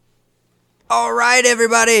All right,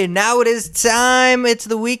 everybody. Now it is time. It's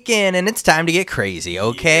the weekend, and it's time to get crazy,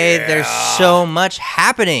 okay? Yeah. There's so much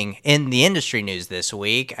happening in the industry news this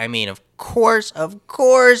week. I mean, of course,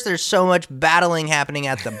 there's so much battling happening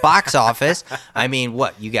at the box office. I mean,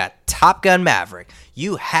 what? You got Top Gun Maverick.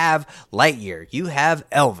 You have Lightyear. You have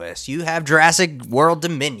Elvis. You have Jurassic World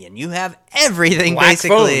Dominion. You have everything, Black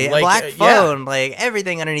basically. Phone, Black Phone. Like,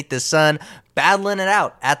 everything underneath the sun. Battling it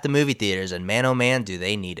out at the movie theaters, and man, oh man, do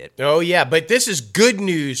they need it. Oh, yeah, but this is good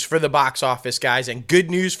news for the box office, guys, and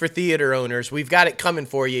good news for theater owners. We've got it coming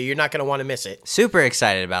for you. You're not going to want to miss it. Super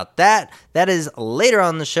excited about that. That is later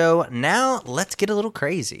on the show. Now, let's get a little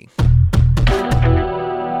crazy.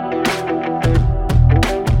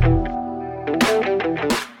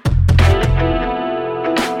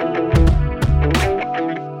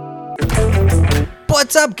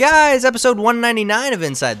 What's up, guys? Episode 199 of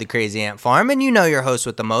Inside the Crazy Ant Farm, and you know your host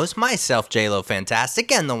with the most, myself, J-Lo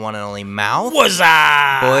Fantastic, and the one and only Mouth. What's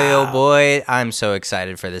up? Boy, oh boy, I'm so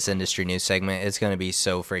excited for this industry news segment. It's going to be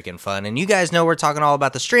so freaking fun, and you guys know we're talking all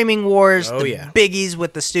about the streaming wars, biggies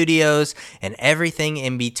with the studios, and everything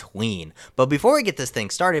in between. But before we get this thing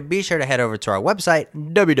started, be sure to head over to our website,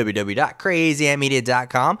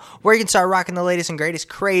 www.crazyantmedia.com, where you can start rocking the latest and greatest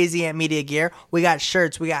Crazy Ant Media gear. We got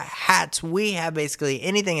shirts, we got hats, we have basically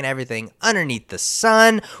anything and everything underneath the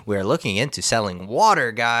sun. We're looking into selling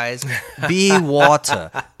water, guys. Be water.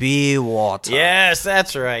 Be water. Yes,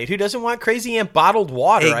 that's right. Who doesn't want Crazy Ant bottled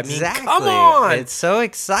water? Exactly. I mean, come on. It's so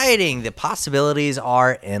exciting. The possibilities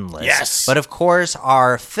are endless. Yes. But of course,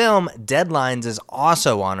 our film Deadlines is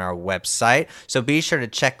also on our website, so be sure to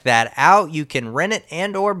check that out. You can rent it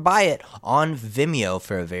and or buy it on Vimeo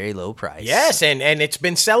for a very low price. Yes, and it's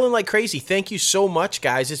been selling like crazy. Thank you so much,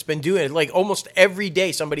 guys. It's been doing it like almost every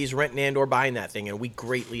day somebody's renting and or buying that thing, and we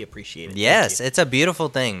greatly appreciate it. Yes, it's a beautiful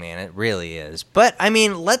thing, man. It really is. But, I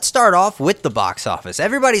mean, let's start off with the box office.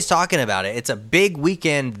 Everybody's talking about it. It's a big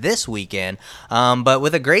weekend this weekend, but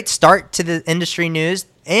with a great start to the industry news.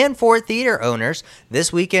 And for theater owners,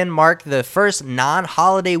 this weekend marked the first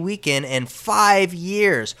non-holiday weekend in 5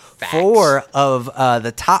 years. Facts. 4 of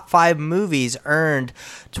the top 5 movies earned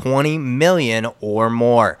 $20 million or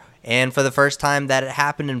more. And for the first time that it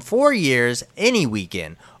happened in 4 years, any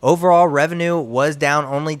weekend. Overall revenue was down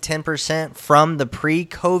only 10% from the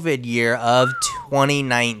pre-COVID year of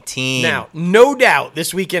 2019. Now, no doubt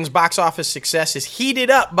this weekend's box office success is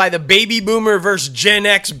heated up by the baby boomer versus Gen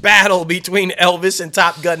X battle between Elvis and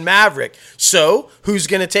Top Gun Maverick. So, who's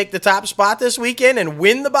going to take the top spot this weekend and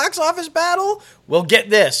win the box office battle? Well,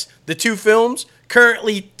 get this. The two films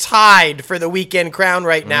currently tied for the weekend crown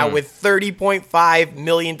right now with $30.5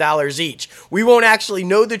 million each. We won't actually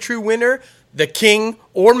know the true winner, the King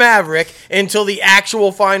or Maverick, until the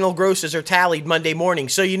actual final grosses are tallied Monday morning.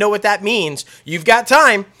 So you know what that means. You've got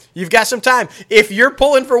time. You've got some time. If you're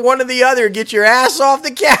pulling for one or the other, get your ass off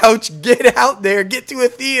the couch, get out there, get to a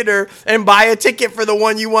theater, and buy a ticket for the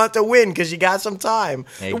one you want to win because you got some time.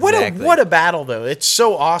 Exactly. What a battle, though. It's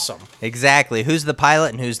so awesome. Exactly. Who's the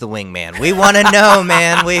pilot and who's the wingman? We want to know,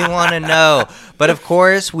 man. We want to know. But, of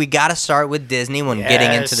course, we got to start with Disney when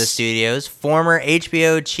getting into the studios. Former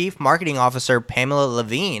HBO Chief Marketing Officer Pamela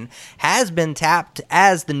Levine has been tapped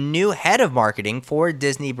as the new head of marketing for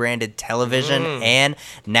Disney-branded television and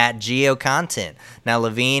Nat Geo content. Now,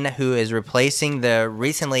 Levine, who is replacing the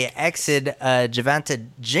recently exited Javante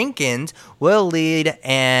Jenkins, will lead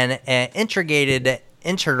an integrated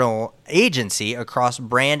internal agency across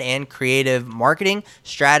brand and creative marketing,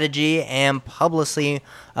 strategy, and publicity,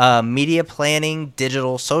 media planning,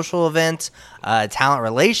 digital social events, talent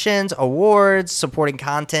relations, awards, supporting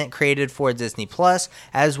content created for Disney Plus,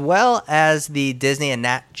 as well as the Disney and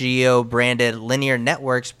Nat Geo branded linear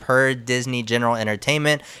networks per Disney General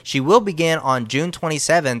Entertainment. She will begin on June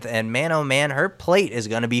 27th, and man, oh man, her plate is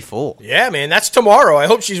going to be full. Yeah, man, that's tomorrow. I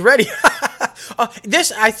hope she's ready.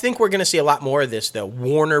 I think we're going to see a lot more of this, though.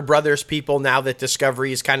 Warner Brothers people, now that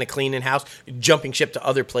Discovery is kind of cleaning house, jumping ship to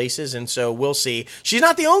other places, and so we'll see. She's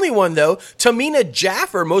not the only one, though. Tamina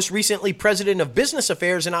Jaffer, most recently president of business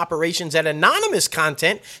affairs and operations at Anonymous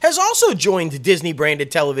Content, has also joined Disney-branded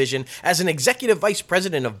television as an executive vice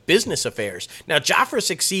president of business affairs. Now, Jaffer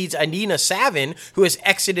succeeds Anina Savin, who has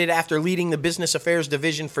exited after leading the business affairs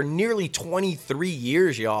division for nearly 23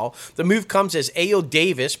 years, y'all. The move comes as Ayo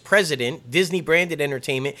Davis, president, Disney-branded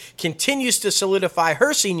entertainment, continues to solidify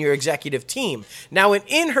her senior executive team. Now,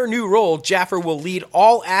 in her new role, Jaffer will lead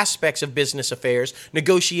all aspects of business affairs,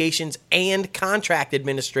 negotiations, and contract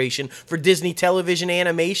administration for Disney Television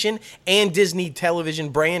Animation and Disney Television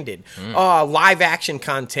branded. Live action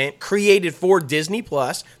content created for Disney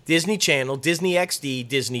Plus, Disney Channel, Disney XD,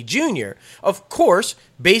 Disney Junior. Of course,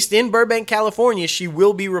 based in Burbank, California, she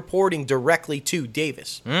will be reporting directly to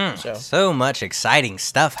Davis. So much exciting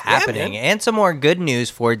stuff happening. And some more good news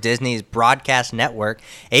for Disney's broadcast network.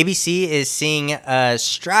 ABC is seeing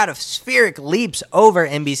stratospheric leaps over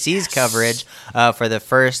NBC's coverage for the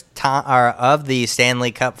first time of the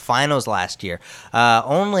Stanley Cup Finals last year.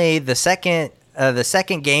 Only the second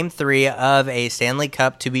Game 3 of a Stanley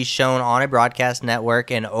Cup to be shown on a broadcast network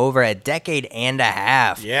in over a decade and a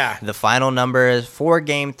half. Yeah. The final numbers for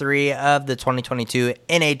Game 3 of the 2022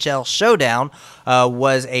 NHL Showdown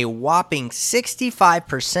was a whopping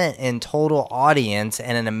 65% in total audience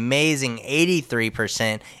and an amazing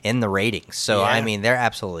 83% in the ratings. So, I mean, they're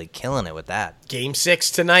absolutely killing it with that. Game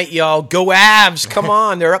 6 tonight, y'all. Go Avs. Come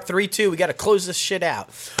on. They're up 3-2. We got to close this shit out.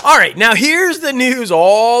 All right. Now, here's the news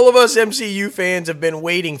all of us MCU fans have been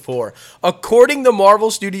waiting for. According to Marvel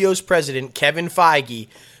Studios president Kevin Feige,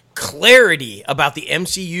 clarity about the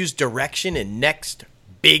MCU's direction and next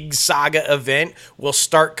big saga event will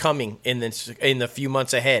start coming in the few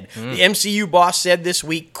months ahead. The MCU boss said this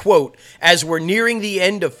week, quote, "As we're nearing the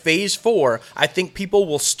end of Phase 4, I think people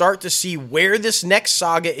will start to see where this next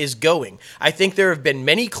saga is going. I think there have been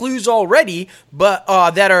many clues already, but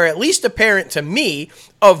that are at least apparent to me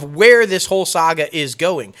of where this whole saga is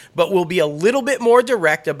going. But we'll be a little bit more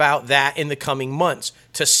direct about that in the coming months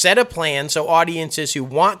to set a plan so audiences who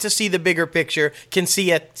want to see the bigger picture can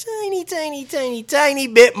see a tiny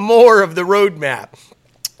bit more of the roadmap."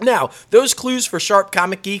 Now, those clues for sharp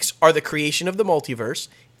comic geeks are the creation of the multiverse,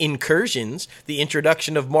 incursions, the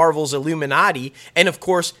introduction of Marvel's Illuminati, and of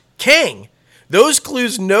course, Kang. Those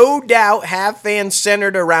clues no doubt have fans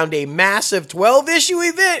centered around a massive 12-issue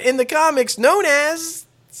event in the comics known as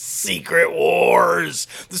Secret Wars.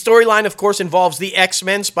 The storyline, of course, involves the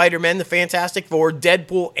X-Men, Spider-Man, the Fantastic Four,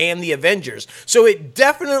 Deadpool, and the Avengers. So it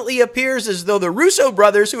definitely appears as though the Russo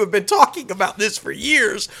brothers, who have been talking about this for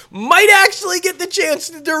years, might actually get the chance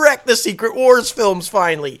to direct the Secret Wars films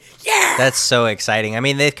finally. Yeah! That's so exciting. I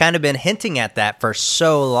mean, they've kind of been hinting at that for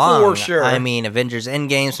so long. For sure. I mean, Avengers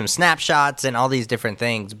Endgame, some snapshots, and all these different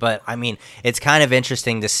things. But, I mean, it's kind of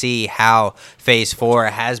interesting to see how Phase 4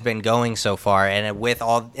 has been going so far. And with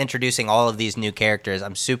introducing all of these new characters,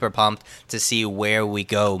 I'm super pumped to see where we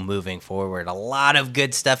go moving forward. A lot of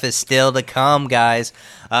good stuff is still to come, guys.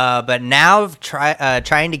 But now,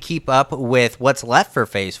 trying to keep up with what's left for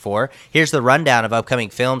Phase 4, here's the rundown of upcoming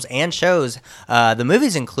films and shows. The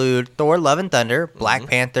movies include Thor: Love and Thunder, Black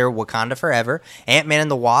Panther: Wakanda Forever, Ant-Man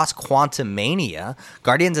and the Wasp: Quantumania,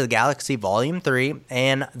 Guardians of the Galaxy Volume 3,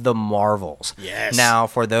 and The Marvels. Yes. Now,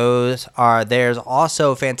 for those, there's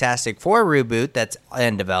also Fantastic Four reboot that's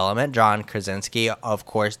in development. John Krasinski, of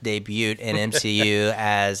course, debuted in MCU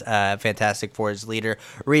as Fantastic Four's leader,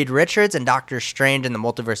 Reed Richards, and Doctor Strange in the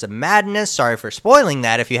Multiverse of Madness. Sorry for spoiling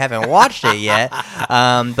that if you haven't watched it yet.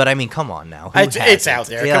 But I mean, come on now. It's out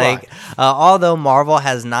there. Come on. Although Marvel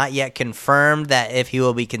has not yet confirmed that if he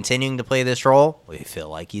will be continuing to play this role, we feel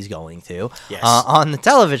like he's going to. Yes. On the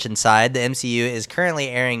television side, the MCU is currently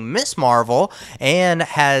airing Miss Marvel and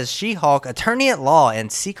has She-Hulk, Attorney at Law,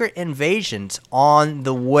 and Secret Invasions on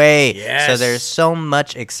the way. Yes. So there's so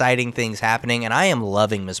much exciting things happening, and I am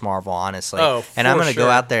loving Miss Marvel, honestly. Oh, and I'm going to sure. go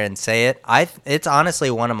out there and say it. It's honestly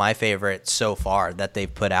one of my favorites so far that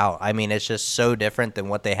they've put out. I mean, it's just so different than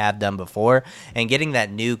what they have done before, and getting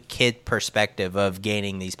that new kid perspective of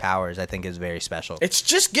gaining these powers, I think, is very special. It's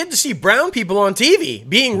just good to see brown people on TV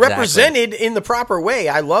being represented in the proper way.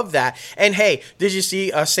 I love that. And hey, did you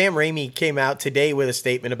see Sam Raimi came out today with a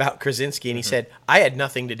statement about Krasinski, and he said, "I had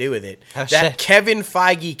nothing to do with it. Shit. Kevin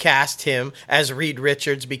Feige cast him as Reed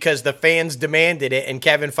Richards because the fans demanded it, and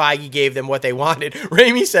Kevin Feige gave them what they wanted."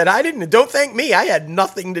 Raimi said, "Don't thank me. I had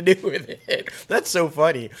nothing to do with it." That's so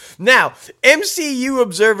funny. Now, MCU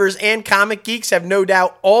observers and comic geeks have no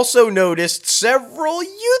doubt also noticed several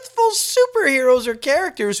youthful superheroes or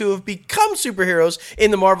characters who have become superheroes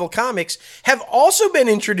in the Marvel Comics have also been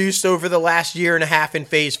introduced over the last year and a half in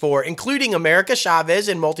Phase 4, including America Chavez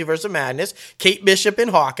in Multiverse of Madness, Kate Bishop in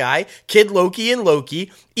Hawkeye, Kid Loki in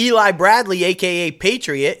Loki, Eli Bradley, a.k.a.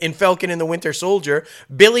 Patriot, in Falcon and the Winter Soldier,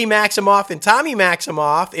 Billy Maximoff and Tommy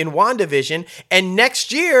Maximoff in WandaVision, and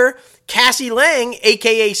next year, Cassie Lang,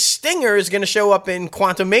 a.k.a. Stinger, is going to show up in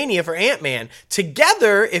Quantumania for Ant-Man.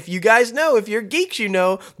 Together, if you guys know, if you're geeks, you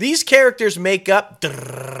know, these characters make up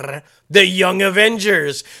the Young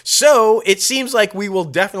Avengers. So it seems like we will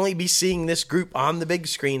definitely be seeing this group on the big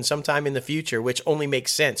screen sometime in the future, which only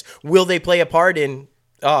makes sense. Will they play a part in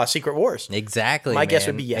Secret Wars. Exactly. My guess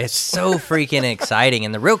would be yes. It's so freaking exciting.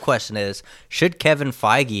 And the real question is, should Kevin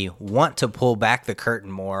Feige want to pull back the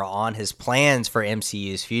curtain more on his plans for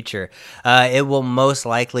MCU's future? It will most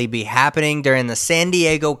likely be happening during the San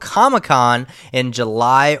Diego Comic-Con in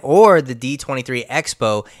July or the D23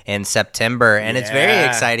 Expo in September. And it's very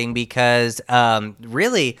exciting because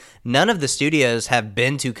really none of the studios have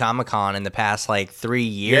been to Comic-Con in the past 3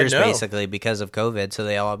 years, basically, because of COVID. So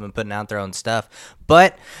they all have been putting out their own stuff.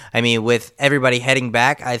 But, I mean, with everybody heading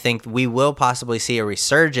back, I think we will possibly see a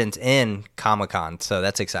resurgence in Comic-Con. So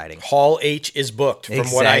that's exciting. Hall H is booked, from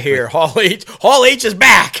what I hear. Hall H is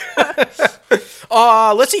back.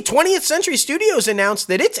 Let's see. 20th Century Studios announced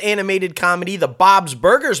that its animated comedy, The Bob's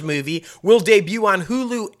Burgers Movie, will debut on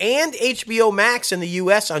Hulu and HBO Max in the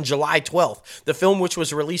U.S. on July 12th. The film, which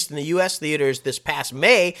was released in the U.S. theaters this past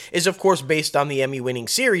May, is, of course, based on the Emmy-winning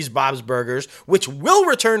series Bob's Burgers, which will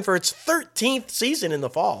return for its 13th season in the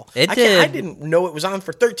fall. I didn't know it was on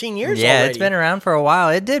for 13 years already. Yeah, it's been around for a while.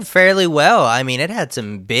 It did fairly well. I mean, it had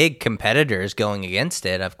some big competitors going against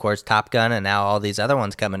it. Of course, Top Gun and now all these other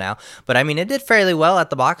ones coming out. But, I mean, it did fairly well at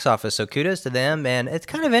the box office, so kudos to them. And it's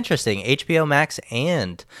kind of interesting, HBO Max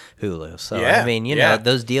and Hulu. So, I mean, you know,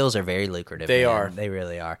 those deals are very lucrative. They are. They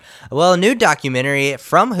really are. Well, a new documentary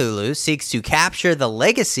from Hulu seeks to capture the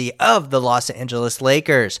legacy of the Los Angeles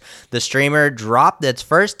Lakers. The streamer dropped its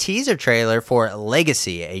first teaser trailer for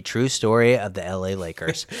Legacy, a true story of the LA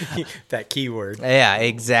Lakers. That keyword. Yeah,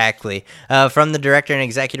 exactly. From the director and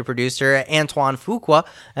executive producer, Antoine Fuqua.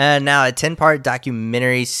 Now, a 10-part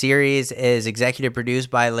documentary series is executive produced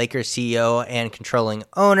by Lakers CEO and controlling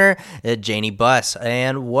owner, Janie Buss,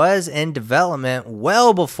 and was in development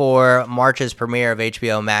well before March's premiere of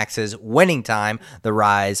HBO Max's Winning Time, The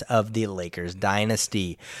Rise of the Lakers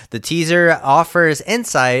Dynasty. The teaser offers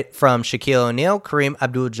insight from Shaquille O'Neal, Kareem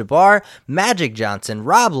Abdul-Jabbar, Magic Johnson,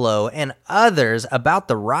 Rob Lowe, and others about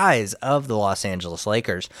the rise of the Los Angeles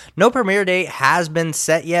Lakers. No premiere date has been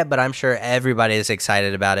set yet, but I'm sure everybody is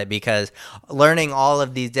excited about it because learning all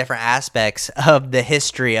of these different aspects of the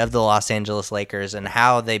history of the Los Angeles Lakers and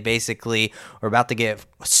how they basically were about to get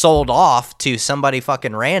sold off to somebody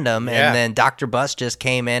fucking random, and then Dr. Buss just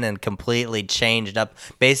came in and completely changed up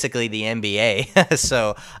basically the NBA.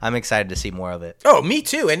 So I'm excited to see more of it. Oh, me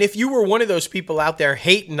too. And if you were one of those people out there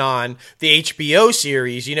hating on the HBO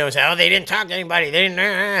series, you know, say, oh, they didn't talk to anybody. They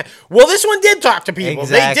didn't. Well, this one did talk to people.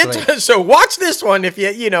 Exactly. They did. So watch this one if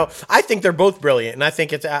you know. I think they're both brilliant, and I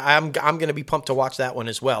think I'm going to be pumped to watch that one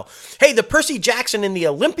as well. Hey, the Percy Jackson and the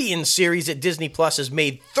Olympians series at Disney Plus has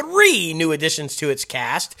made 3 new additions to its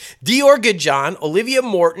cast. Dior Goodjohn, Olivia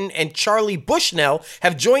Morton, and Charlie Bushnell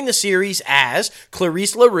have joined the series as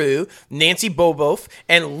Clarice LaRue, Nancy Boboff,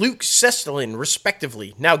 and Luke Sestelin,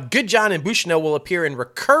 respectively. Now, Goodjohn and Bushnell will appear in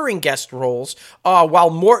recurring guest roles, while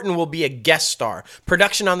Morton will be a guest star.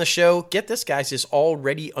 Production on the show, get this, guys, is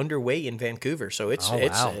already underway in Vancouver, so it's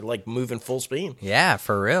like moving full speed. Yeah,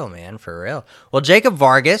 for real, man, for real. Well, Jacob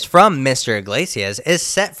Vargas from Mr. Iglesias is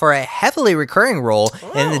set for a heavily recurring role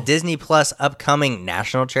in the Disney Plus upcoming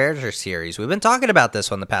National Treasure series. We've been talking about this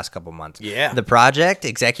one the past couple months. Yeah. The project,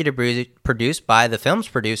 executive produced by the film's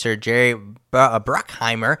producer, Jerry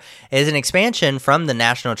Bruckheimer, is an expansion from the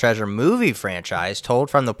National Treasure movie franchise, told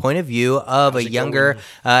from the point of view of a younger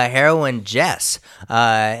heroine, Jess,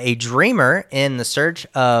 a dreamer in the search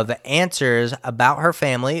of answers about her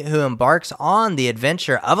family, who embarks on the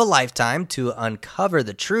adventure of a lifetime to uncover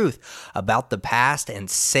the truth about the past and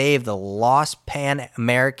save the lost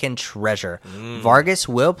Pan-American treasure. Vargas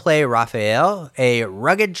will play Raphael, a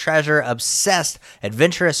rugged treasure-obsessed,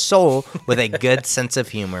 adventurous soul with a good sense of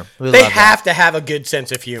humor. They have to have a good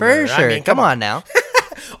sense of humor. For sure. I mean, come on now.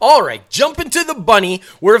 All right, jumping to the bunny,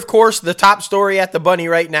 where, of course, the top story at the bunny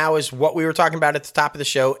right now is what we were talking about at the top of the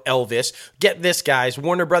show, Elvis. Get this, guys.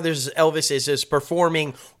 Warner Brothers' Elvis is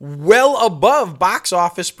performing well above box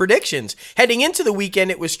office predictions. Heading into the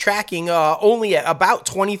weekend, it was tracking only at about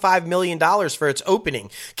 $25 million for its opening.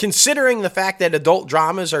 Considering the fact that adult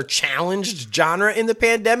dramas are challenged genre in the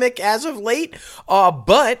pandemic as of late,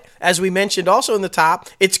 but, as we mentioned also in the top,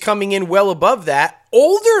 it's coming in well above that.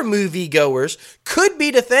 Older moviegoers could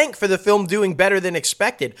be to thank for the film doing better than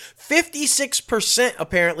expected. 56%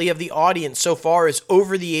 apparently of the audience so far is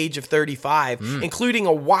over the age of 35, including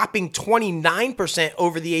a whopping 29%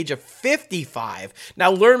 over the age of 55.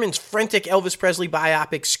 Now, Lerman's frantic Elvis Presley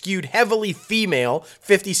biopic skewed heavily female,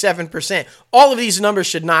 57%. All of these numbers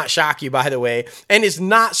should not shock you, by the way, and is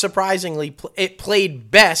not surprisingly, it played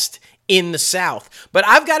best in the South. But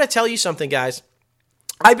I've got to tell you something, guys.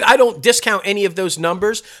 I don't discount any of those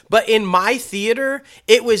numbers, but in my theater,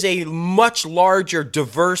 it was a much larger,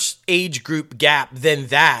 diverse age group gap than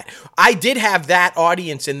that. I did have that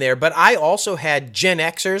audience in there, but I also had Gen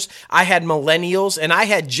Xers, I had millennials, and I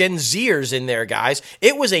had Gen Zers in there, guys.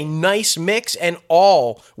 It was a nice mix, and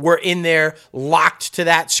all were in there locked to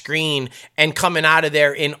that screen and coming out of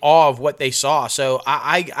there in awe of what they saw. So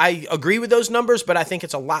I agree with those numbers, but I think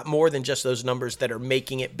it's a lot more than just those numbers that are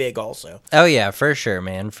making it big also. Oh, yeah, for sure,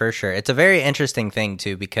 man. For sure. It's a very interesting thing,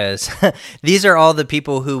 too, because these are all the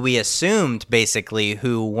people who we assumed, basically,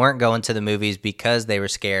 who weren't going to the movies because they were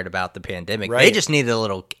scared about the pandemic. Right. They just needed a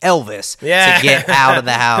little Elvis to get out of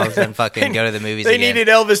the house and fucking go to the movies They again. needed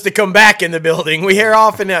Elvis to come back in the building. We hear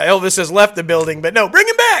often Elvis has left the building, but no, bring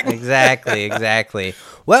him back. Exactly.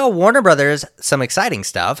 Well, Warner Brothers, some exciting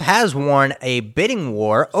stuff, has won a bidding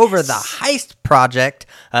war over the heist project.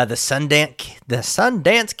 The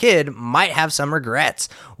Sundance Kid might have some regrets,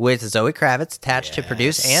 with Zoe Kravitz attached to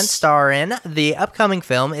produce and star in. The upcoming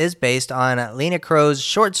film is based on Lena Crow's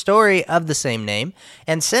short story of the same name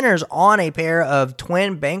and centers on a pair of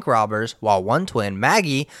twin bank robbers, while one twin,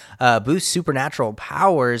 Maggie, boosts supernatural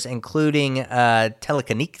powers, including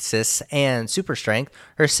telekinesis and super strength.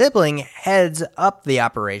 Her sibling heads up the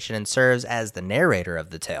operation and serves as the narrator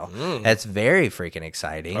of the tale. That's very freaking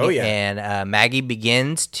exciting. Oh, yeah. And Maggie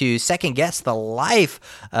begins to second guess the life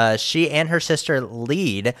she and her sister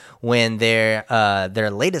lead when their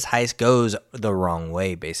latest heist goes the wrong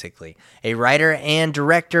way, basically. A writer and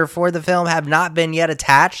director for the film have not been yet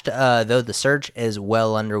attached, though the search is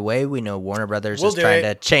well underway. We know Warner Brothers is trying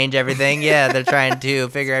to change everything. Yeah, they're trying to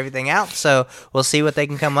figure everything out, so we'll see what they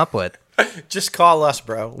can come up with. Just call us,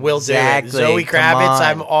 bro. We'll do it. Zoe Come Kravitz, on.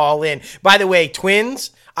 I'm all in. By the way,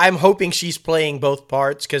 twins, I'm hoping she's playing both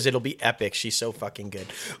parts because it'll be epic. She's so fucking good.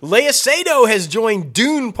 Lea Seydoux has joined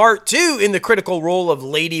Dune Part 2 in the critical role of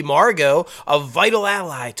Lady Margot, a vital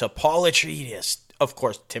ally to Paul Atreides. Of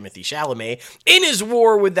course, Timothée Chalamet, in his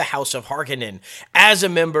war with the House of Harkonnen. As a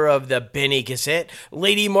member of the Bene Gesserit,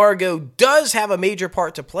 Lady Margot does have a major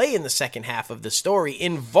part to play in the second half of the story,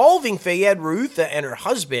 involving Fayed Rautha and her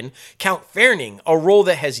husband, Count Ferning, a role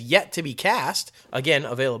that has yet to be cast. Again,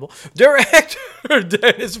 available. Director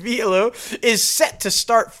Denis Villeneuve is set to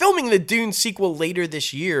start filming the Dune sequel later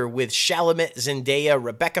this year with Chalamet, Zendaya,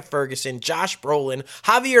 Rebecca Ferguson, Josh Brolin,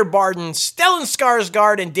 Javier Bardem, Stellan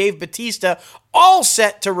Skarsgård, and Dave Bautista, all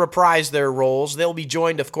set to reprise their roles. They'll be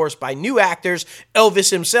joined, of course, by new actors, Elvis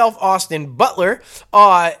himself, Austin Butler,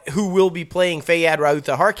 who will be playing Fayed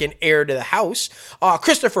Rautha Harkonnen, heir to the house,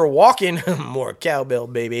 Christopher Walken, more cowbell,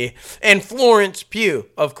 baby, and Florence Pugh,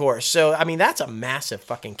 of course. So, I mean, that's a massive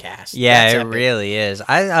fucking cast. Yeah, That's it epic. really is.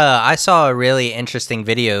 I saw a really interesting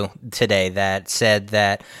video today that said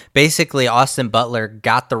that basically Austin Butler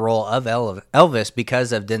got the role of Elvis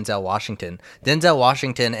because of Denzel Washington. Denzel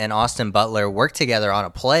Washington and Austin Butler worked together on a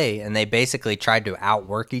play, and they basically tried to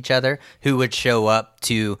outwork each other. Who would show up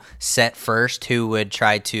to set first? Who would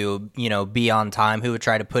try to, be on time? Who would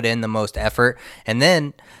try to put in the most effort? And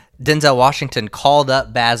then Denzel Washington called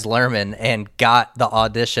up Baz Luhrmann and got the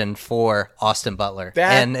audition for Austin Butler.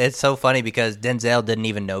 And it's so funny because Denzel didn't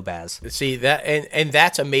even know Baz. See that, and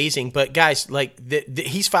that's amazing. But guys, like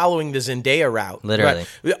he's following the Zendaya route. Literally.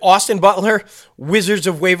 Right? Austin Butler, Wizards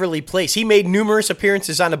of Waverly Place. He made numerous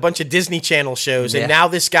appearances on a bunch of Disney Channel shows, and now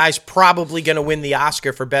this guy's probably going to win the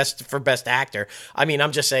Oscar for best actor. I mean,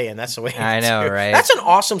 I'm just saying that's the way. I know, right? That's an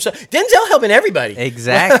awesome. Denzel helping everybody.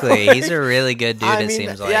 Exactly. He's a really good dude. It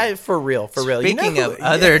seems like. Yeah, for real. Speaking of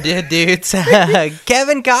other dudes,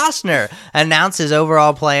 Kevin Costner announced his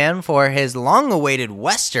overall plan for his long-awaited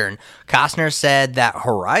Western. Costner said that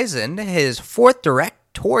Horizon, his fourth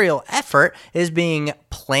directorial effort, is being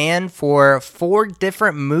planned for 4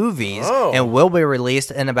 different movies and will be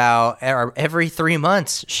released in about every 3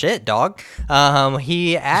 months. Shit, dog.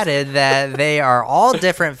 He added that they are all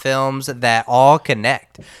different films that all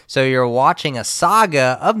connect. So you're watching a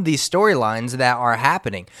saga of these storylines that are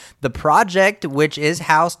happening. The project, which is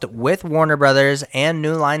housed with Warner Brothers and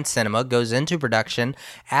New Line Cinema, goes into production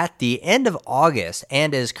at the end of August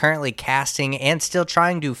and is currently casting and still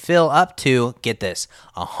trying to fill up to, get this,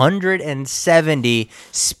 170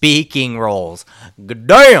 speaking roles.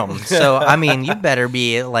 Damn. So, I mean, you better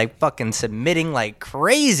be like fucking submitting like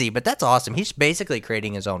crazy, but that's awesome. He's basically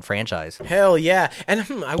creating his own franchise. Hell yeah. And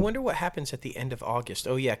I wonder what happens at the end of August.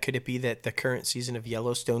 Oh yeah, could it be that the current season of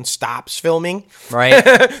Yellowstone stops filming? Right.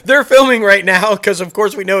 They're filming right now because of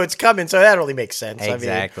course we know it's coming, so that only makes sense.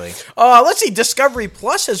 Exactly. I mean, let's see. Discovery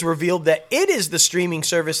Plus has revealed that it is the streaming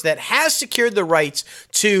service that has secured the rights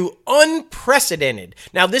to Unprecedented.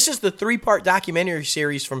 Now, this is the 3-part documentary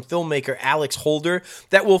series from filmmaker Alex Holder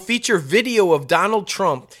that will feature video of Donald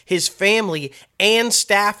Trump, his family, and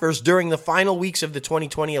staffers during the final weeks of the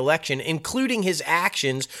 2020 election, including his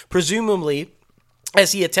actions, presumably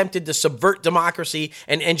as he attempted to subvert democracy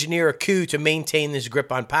and engineer a coup to maintain his grip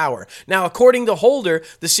on power. Now, according to Holder,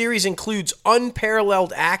 the series includes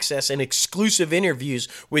unparalleled access and exclusive interviews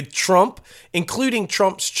with Trump, including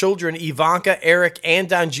Trump's children Ivanka, Eric, and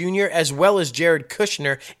Don Jr., as well as Jared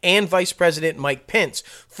Kushner and Vice President Mike Pence.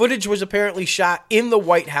 Footage was apparently shot in the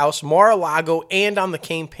White House, Mar-a-Lago, and on the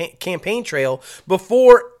campaign trail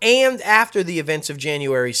before and after the events of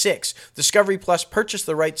January 6. Discovery Plus purchased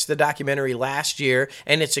the rights to the documentary last year,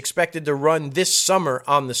 and it's expected to run this summer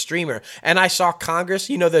on the streamer. And I saw Congress,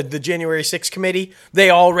 the January 6th committee, they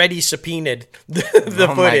already subpoenaed the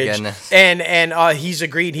Oh, footage. my goodness. And he's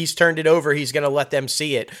agreed, he's turned it over, he's going to let them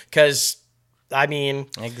see it, because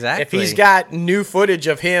Exactly. if he's got new footage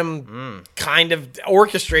of him kind of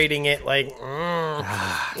orchestrating it,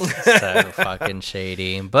 So fucking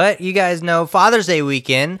shady. But you guys know Father's Day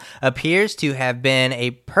weekend appears to have been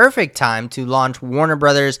a perfect time to launch Warner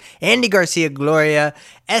Brothers' Andy Garcia Gloria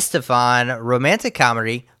Estefan romantic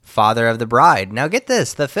comedy Father of the Bride. Now get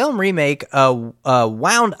this, the film remake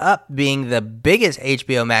wound up being the biggest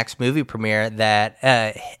HBO Max movie premiere that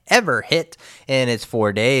ever hit in its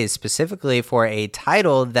 4 days, specifically for a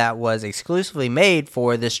title that was exclusively made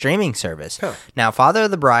for the streaming service. Huh. Now, Father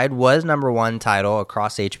of the Bride was #1 title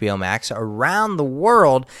across HBO Max around the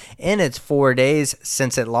world in its 4 days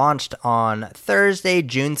since it launched on Thursday,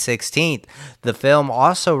 June 16th. The film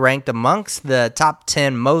also ranked amongst the top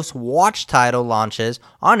 10 most watched title launches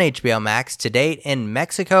on HBO Max to date in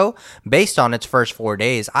Mexico based on its first 4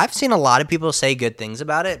 days. I've seen a lot of people say good things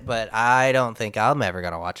about it, but I don't think I'm ever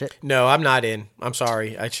going to watch it. No, I'm not in. I'm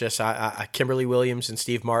sorry. It's just Kimberly Williams and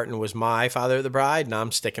Steve Martin was my Father of the Bride, and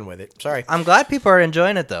I'm sticking with it. Sorry. I'm glad people are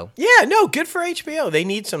enjoying it, though. Yeah, no, good for HBO. They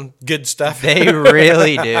need some good stuff. They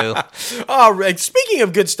really do. All right. Speaking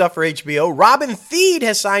of good stuff for HBO, Robin Thede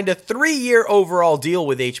has signed a 3-year overall deal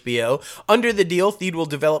with HBO. Under the deal, Thede will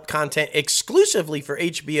develop content exclusively for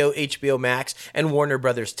HBO, HBO Max, and Warner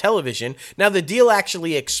Brothers Television. Now, the deal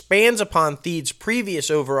actually expands upon Thede's previous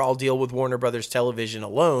overall deal with Warner Brothers Television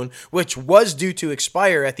alone, which was due to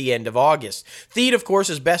expire at the end of August. Thede, of course,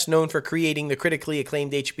 is best known for creating the critically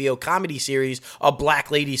acclaimed HBO comedy series A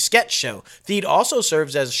Black Lady Sketch Show. Thede also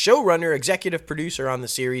serves as showrunner, executive producer on the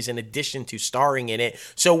series in addition to starring in it.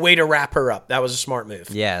 So way to wrap her up. That was a smart move.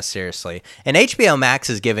 Yeah, seriously. And HBO Max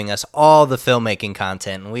is giving us all the filmmaking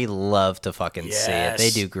content, and we love to fucking see it. They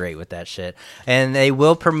do great with that shit. And they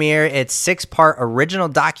will premiere its 6-part original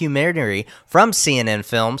documentary from CNN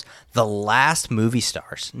Films, The Last Movie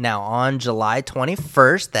Stars. Now, on July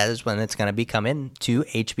 21st, that is when it's going to be coming to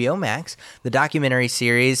HBO Max. The documentary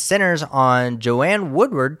series centers on Joanne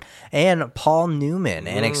Woodward and Paul Newman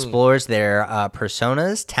and explores their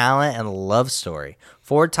personas, talent, and love story.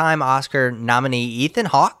 4-time Oscar nominee Ethan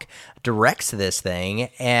Hawke directs this thing,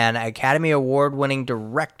 and Academy Award-winning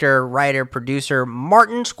director, writer, producer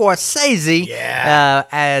Martin Scorsese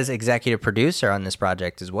as executive producer on this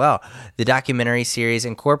project as well. The documentary series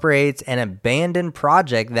incorporates an abandoned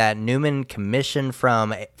project that Newman commissioned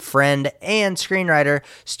from friend and screenwriter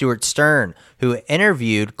Stuart Stern, who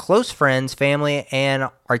interviewed close friends, family, and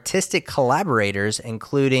artistic collaborators,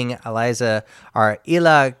 including Ila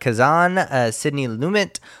Kazan, Sidney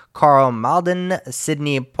Lumet, Carl Malden,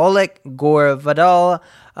 Sidney Pollack, Gore Vidal,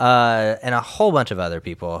 and a whole bunch of other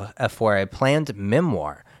people for a planned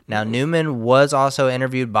memoir. Now, Newman was also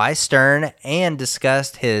interviewed by Stern and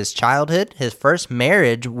discussed his childhood, his first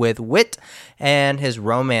marriage with Witt, and his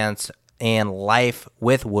romance and life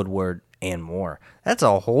with Woodward and more. That's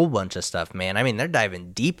a whole bunch of stuff, man. I mean, they're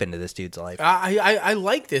diving deep into this dude's life. I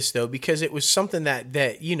like this, though, because it was something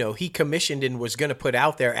that he commissioned and was going to put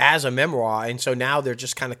out there as a memoir, and so now they're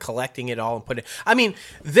just kind of collecting it all and putting it. I mean,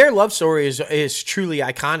 their love story is truly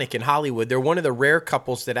iconic in Hollywood. They're one of the rare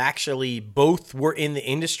couples that actually both were in the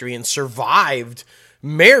industry and survived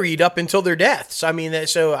married up until their deaths. I mean,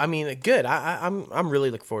 good. I'm really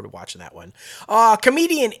looking forward to watching that one.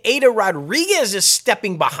 Comedian Ada Rodriguez is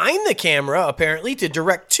stepping behind the camera, apparently, to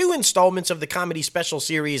direct 2 installments of the comedy special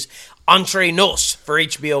series Entre Nos for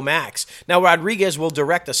HBO Max. Now, Rodriguez will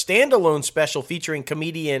direct a standalone special featuring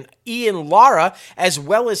comedian Ian Lara, as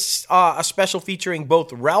well as a special featuring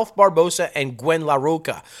both Ralph Barbosa and Gwen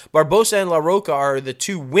LaRocca. Barbosa and LaRocca are the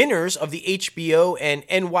 2 winners of the HBO and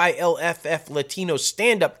NYLFF Latino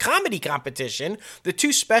stand-up comedy competition. The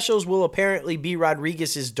 2 specials will apparently be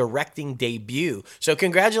Rodriguez's directing debut. So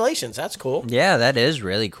congratulations. That's cool. Yeah, that is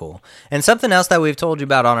really cool. And something else that we've told you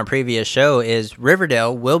about on a previous show is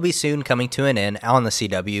Riverdale will be soon Halloween coming to an end on the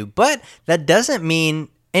CW, but that doesn't mean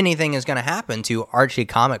anything is going to happen to Archie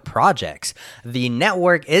comic projects. The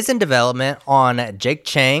network is in development on Jake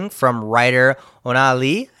Chang from writer Ona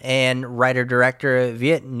Lee and writer-director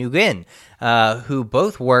Viet Nguyen, who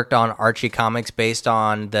both worked on Archie comics based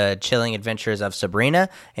on the chilling adventures of Sabrina,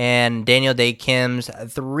 and Daniel Day Kim's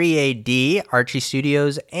 3AD, Archie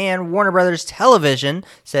Studios, and Warner Brothers Television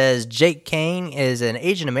says Jake Chang is an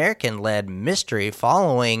Asian American-led mystery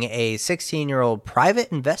following a 16-year-old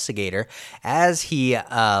private investigator as he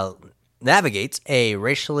navigates a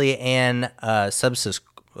racially and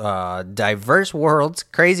diverse worlds,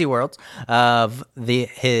 crazy worlds of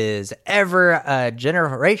his ever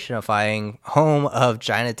generationifying home of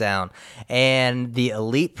Chinatown and the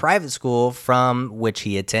elite private school from which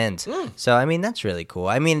he attends. So, I mean, that's really cool.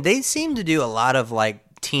 I mean, they seem to do a lot of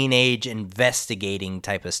teenage investigating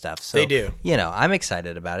type of stuff. So, they do. I'm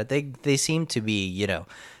excited about it. They seem to be,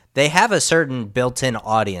 they have a certain built-in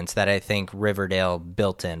audience that I think Riverdale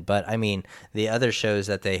built in. But, I mean, the other shows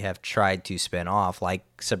that they have tried to spin off, like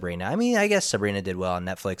Sabrina. I mean, I guess Sabrina did well on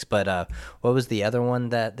Netflix. But what was the other one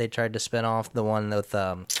that they tried to spin off? The one with,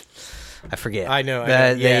 I forget. I know.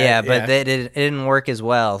 But it didn't work as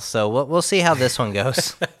well. So we'll see how this one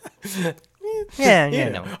goes.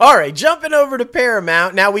 Yeah. All right, jumping over to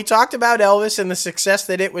Paramount. Now, we talked about Elvis and the success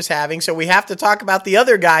that it was having, so we have to talk about the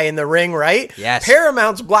other guy in the ring, right? Yes.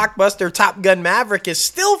 Paramount's blockbuster Top Gun Maverick is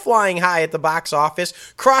still flying high at the box office,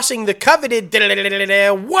 crossing the coveted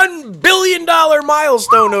 $1 billion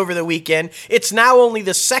milestone over the weekend. It's now only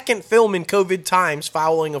the second film in COVID times,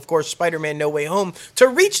 following, of course, Spider-Man No Way Home, to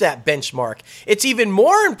reach that benchmark. It's even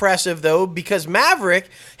more impressive, though, because Maverick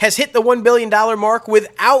has hit the $1 billion mark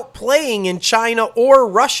without playing in China or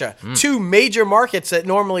Russia, two major markets that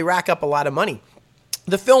normally rack up a lot of money.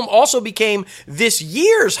 The film also became this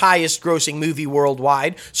year's highest-grossing movie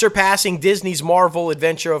worldwide, surpassing Disney's Marvel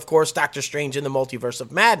adventure, of course, Doctor Strange in the Multiverse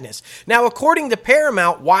of Madness. Now, according to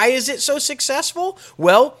Paramount, why is it so successful?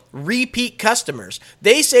 Well, repeat customers.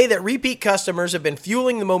 They say that repeat customers have been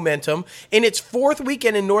fueling the momentum. In its fourth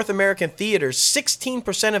weekend in North American theaters,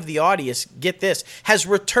 16% of the audience, get this, has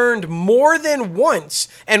returned more than once,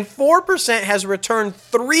 and 4% has returned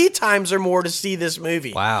 3 times or more to see this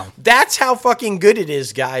movie. Wow. That's how fucking good it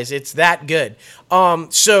is, guys. It's that good.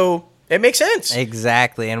 So it makes sense.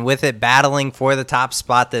 Exactly. And with it battling for the top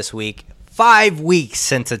spot this week, 5 weeks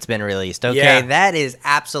since it's been released. Okay, Yeah. That is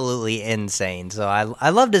absolutely insane. So I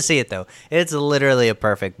love to see it, though. It's literally a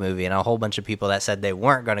perfect movie, and a whole bunch of people that said they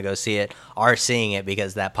weren't going to go see it are seeing it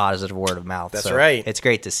because of that positive word of mouth. That's so right. It's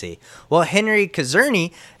great to see. Well, Henry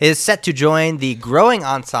Kazerny is set to join the growing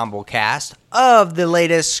ensemble cast of the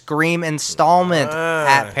latest Scream installment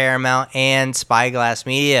at Paramount and Spyglass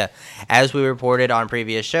Media. As we reported on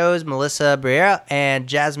previous shows, Melissa Briere and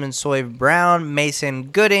Jasmine Soy Brown, Mason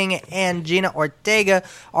Gooding, and Gina Ortega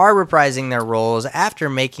are reprising their roles after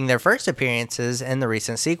making their first appearances in the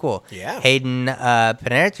recent sequel. Yeah. Hayden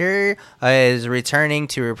Panettiere is returning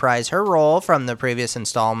to reprise her role from the previous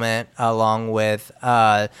installment, along with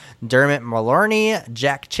Dermot Mulroney,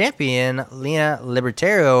 Jack Champion, Lena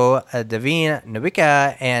Libertario, Davine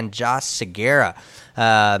Nowicka, and Josh Segura.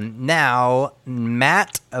 Now,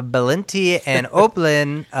 Matt Valenti and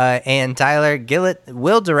Oplin and Tyler Gillett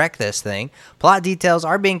will direct this thing. Plot details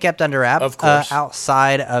are being kept under wraps, of course,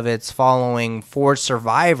 outside of its following 4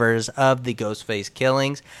 survivors of the Ghostface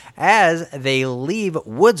killings as they leave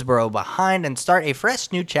Woodsboro behind and start a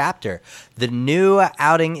fresh new chapter. The new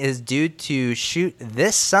outing is due to shoot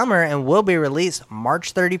this summer and will be released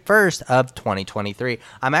March 31st of 2023.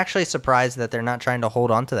 I'm actually surprised that they're not trying to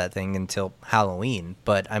hold on to that thing until Halloween,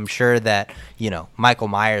 but I'm sure that, Michael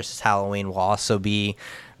Myers' Halloween will also be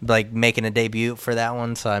making a debut for that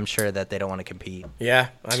one, so I'm sure that they don't want to compete. Yeah,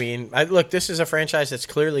 I mean, look, this is a franchise that's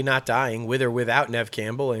clearly not dying, with or without Nev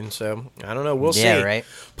Campbell, and so, I don't know, we'll see. Yeah, right.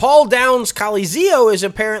 Paul Downs Calizio is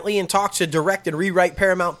apparently in talks to direct and rewrite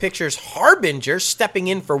Paramount Pictures' Harbinger, stepping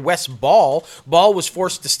in for Wes Ball. Ball was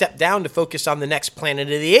forced to step down to focus on the next Planet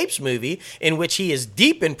of the Apes movie, in which he is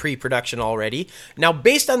deep in pre-production already. Now,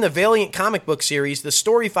 based on the Valiant comic book series, the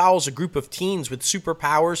story follows a group of teens with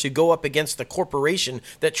superpowers who go up against the corporation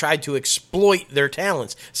that tried to exploit their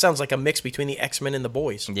talents. Sounds like a mix between the X-Men and the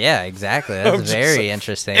Boys. Yeah, exactly. That's very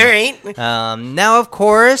interesting. All right. Now, of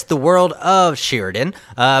course, the world of Sheridan.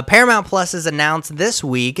 Paramount Plus has announced this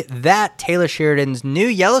week that Taylor Sheridan's new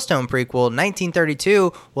Yellowstone prequel,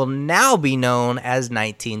 1932, will now be known as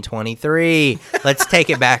 1923. Let's take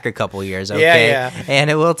it back a couple years, okay? Yeah. And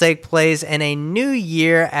it will take place in a new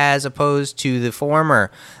year as opposed to the former.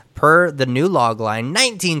 Per the new logline,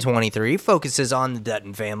 1923 focuses on the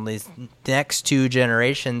Dutton family's next 2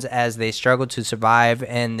 generations as they struggle to survive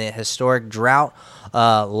in the historic drought,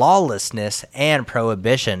 lawlessness, and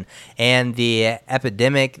prohibition, and the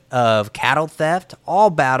epidemic of cattle theft,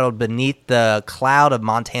 all battled beneath the cloud of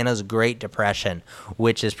Montana's Great Depression,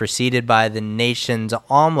 which is preceded by the nation's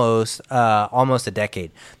almost a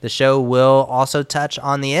decade. The show will also touch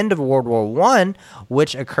on the end of World War I,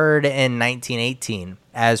 which occurred in 1918.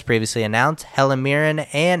 As previously announced, Helen Mirren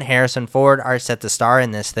and Harrison Ford are set to star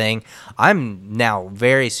in this thing. I'm now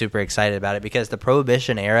very super excited about it because the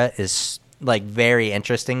Prohibition era is like very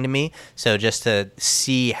interesting to me. So just to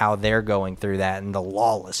see how they're going through that and the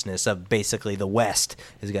lawlessness of basically the West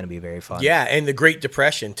is going to be very fun. Yeah, and the Great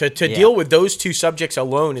Depression. To deal with those 2 subjects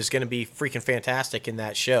alone is going to be freaking fantastic in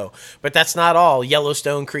that show. But that's not all.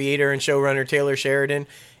 Yellowstone creator and showrunner Taylor Sheridan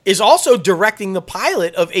is also directing the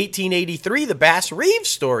pilot of 1883, the Bass Reeves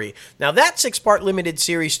story. Now, that 6-part limited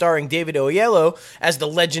series starring David Oyelowo as the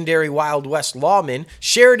legendary Wild West lawman,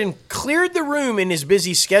 Sheridan cleared the room in his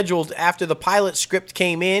busy schedule after the pilot script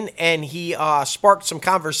came in, and he sparked some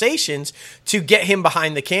conversations to get him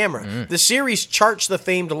behind the camera. The series charts the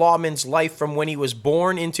famed lawman's life from when he was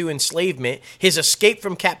born into enslavement, his escape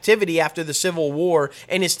from captivity after the Civil War,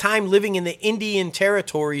 and his time living in the Indian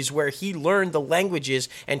territories where he learned the languages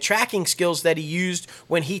and tracking skills that he used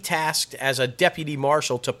when he tasked as a deputy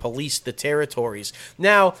marshal to police the territories.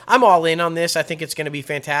 Now, I'm all in on this. I think it's going to be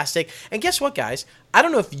fantastic. And guess what, guys? I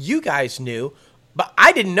don't know if you guys knew, but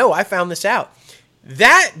I didn't know. I found this out.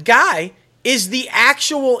 That guy is the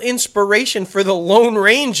actual inspiration for the Lone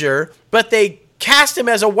Ranger, but they cast him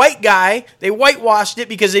as a white guy. They whitewashed it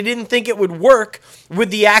because they didn't think it would work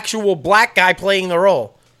with the actual black guy playing the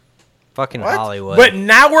role. Fucking Hollywood. But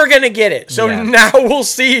now we're going to get it. So now we'll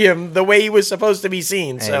see him the way he was supposed to be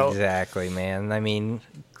seen. So exactly, man. I mean,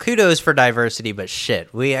 kudos for diversity, but shit,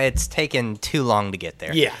 it's taken too long to get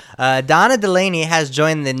there. Yeah. Donna Delaney has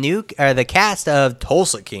joined the cast of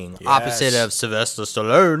Tulsa King, opposite of Sylvester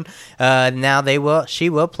Stallone. Now she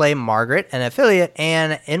will play Margaret, an affiliate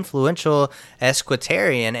and influential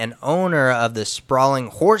equestrian and owner of the sprawling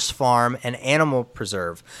horse farm and animal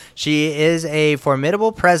preserve. She is a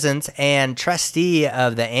formidable presence and trustee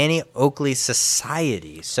of the Annie Oakley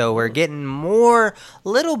Society. So we're getting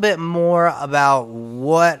little bit more about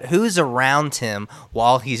who's around him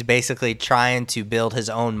while he's basically trying to build his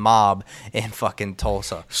own mob in fucking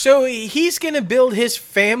Tulsa. So he's going to build his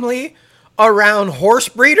family around horse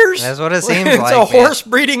breeders? That's what it seems it's like. It's a horse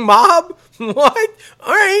breeding mob? What?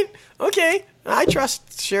 All right. Okay. I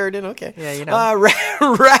trust Sheridan. Okay. Yeah, you know.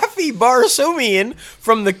 Rafi Barsamian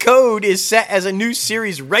from The Code is set as a new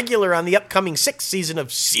series regular on the upcoming 6th season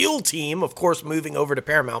of SEAL Team, of course, moving over to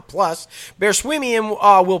Paramount+. Barsamian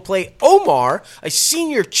will play Omar, a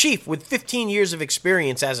senior chief with 15 years of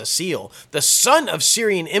experience as a SEAL. The son of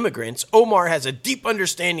Syrian immigrants, Omar has a deep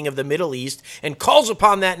understanding of the Middle East and calls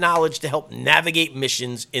upon that knowledge to help navigate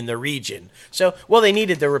missions in the region. So, they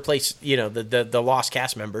needed to replace, the lost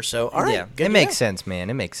cast members. So, all right. Yeah. It makes sense, man.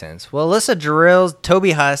 It makes sense. Well, Alyssa Drills,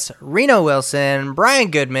 Toby Huss, Reno Wilson,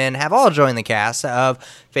 Brian Goodman have all joined the cast of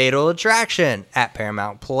Fatal Attraction at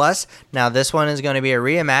Paramount+. Now, this one is going to be a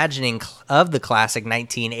reimagining of the classic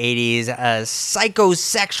 1980s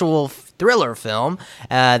psychosexual thriller film.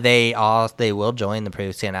 They will join the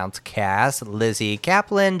previously announced cast: Lizzie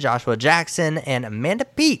Kaplan, Joshua Jackson, and Amanda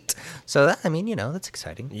Peet. So, that's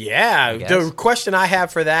exciting. Yeah. The question I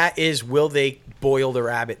have for that is, will they boil the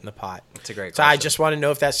rabbit in the pot? It's a great question. So I just want to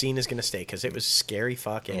know if that scene is going to stay, because it was scary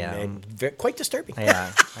fucking and quite disturbing.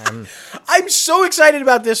 Yeah. I'm so excited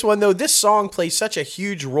about this one, though. This song plays such a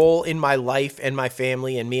huge role in my life and my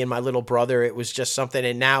family and me and my little brother. It was just something,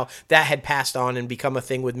 and now that had passed on and become a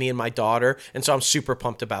thing with me and my daughter, and so I'm super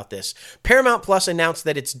pumped about this. Paramount Plus announced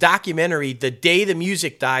that its documentary, The Day the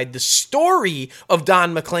Music Died, the story of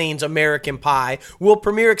Don McLean's American Pie, will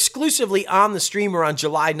premiere exclusively on the streamer on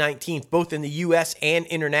July 19th, both in the U.S. and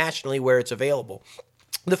internationally where it's available.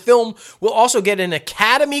 The film will also get an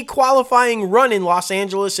Academy qualifying run in Los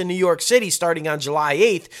Angeles and New York City starting on July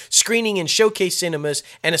 8th, screening in Showcase Cinemas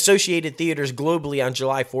and associated theaters globally on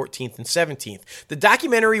July 14th and 17th. The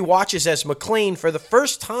documentary watches as McLean, for the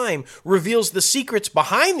first time, reveals the secrets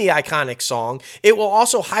behind the iconic song. It will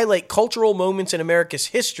also highlight cultural moments in America's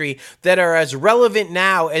history that are as relevant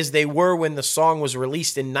now as they were when the song was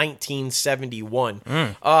released in 1971.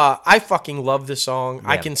 I fucking love the song. Yeah.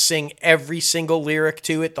 I can sing every single lyric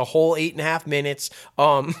to it, the whole 8.5 minutes.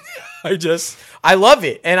 I love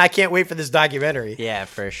it, and I can't wait for this documentary. Yeah,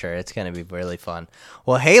 for sure. It's going to be really fun.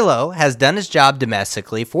 Well, Halo has done its job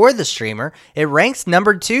domestically for the streamer. It ranks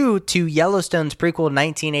number 2 to Yellowstone's prequel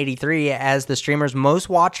 1983 as the streamer's most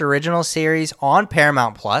watched original series on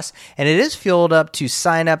Paramount Plus, and it is fueled up to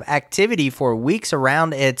sign up activity for weeks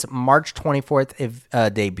around its March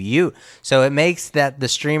 24th debut. So it makes that the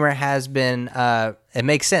streamer has been it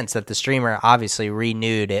makes sense that the streamer obviously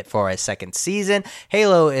renewed it for a second season.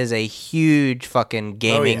 Halo is a huge fucking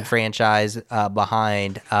gaming franchise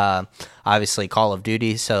behind obviously Call of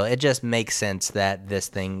Duty, so it just makes sense that this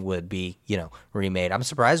thing would be, remade. I'm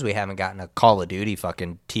surprised we haven't gotten a Call of Duty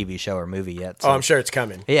fucking TV show or movie yet. So. Oh, I'm sure it's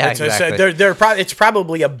coming. Yeah, exactly. It's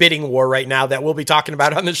probably a bidding war right now that we'll be talking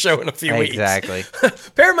about on the show in a few weeks. Exactly.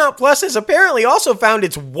 Paramount Plus has apparently also found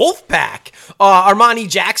its Wolf Pack. Armani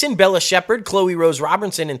Jackson, Bella Shepherd, Chloe Rose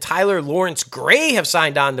Robinson, and Tyler Lawrence Gray have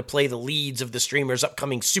signed on to play the leads of the streamer's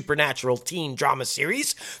upcoming supernatural teen drama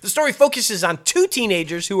series. The story focuses on 2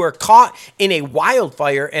 teenagers who are caught in a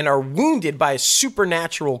wildfire and are wounded by a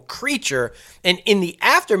supernatural creature, and in the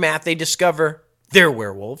aftermath they discover they're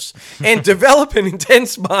werewolves and develop an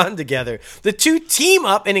intense bond together. The 2 team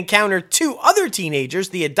up and encounter 2 other teenagers,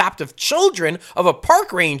 the adoptive children of a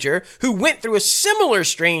park ranger who went through a similar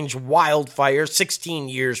strange wildfire 16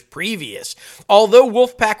 years previous. Although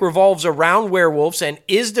Wolfpack revolves around werewolves and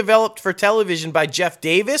is developed for television by Jeff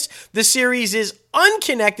Davis, the series is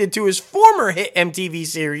unconnected to his former hit MTV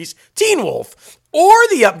series, Teen Wolf, or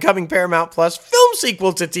the upcoming Paramount Plus film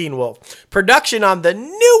sequel to Teen Wolf. Production on the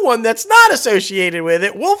new one that's not associated with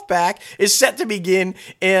it, Wolfpack, is set to begin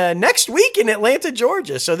next week in Atlanta,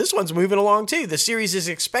 Georgia. So this one's moving along too. The series is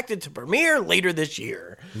expected to premiere later this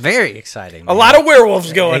year. Very exciting. Man. A lot of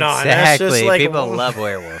werewolves going on. Exactly. People love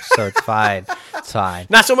werewolves, so it's fine. It's fine.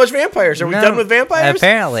 Not so much vampires. Are we done with vampires?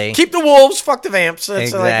 Apparently. Keep the wolves, fuck the vamps.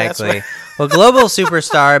 Exactly. Well, global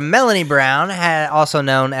superstar Melanie Brown, also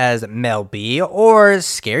known as Mel B or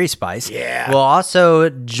Scary Spice, will also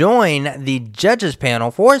join the judges panel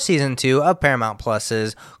for season 2 of Paramount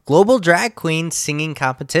Plus's Global Drag Queen Singing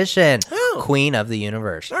Competition, Queen of the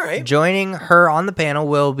Universe. All right. Joining her on the panel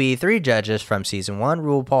will be 3 judges from season 1,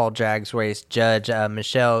 RuPaul Drag Race judge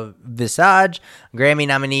Michelle Visage, Grammy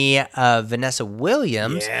nominee Vanessa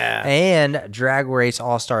Williams, and Drag Race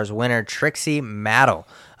All-Stars winner Trixie Mattel.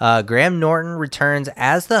 Graham Norton returns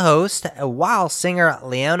as the host, while singer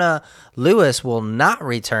Leona Lewis will not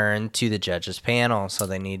return to the judges panel, so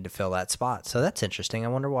they need to fill that spot. So that's interesting. I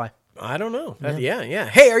wonder why. I don't know. Yeah.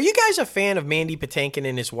 Hey, are you guys a fan of Mandy Patinkin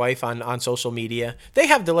and his wife on social media? They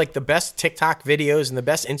have the best TikTok videos and the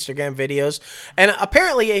best Instagram videos. And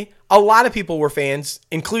apparently a lot of people were fans,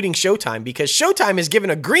 including Showtime, because Showtime has given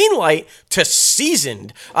a green light to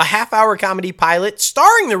Seasoned, a half-hour comedy pilot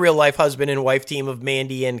starring the real-life husband and wife team of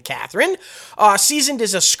Mandy and Catherine. Seasoned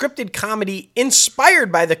is a scripted comedy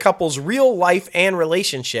inspired by the couple's real life and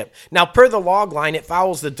relationship. Now, per the logline, it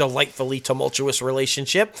follows the delightfully tumultuous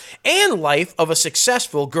relationship and life of a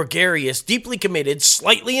successful, gregarious, deeply committed,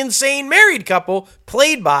 slightly insane married couple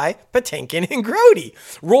played by Patinkin and Grody,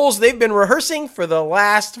 roles they've been rehearsing for the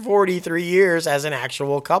last 43 years as an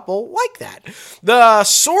actual couple like that. The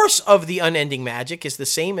source of the unending magic is the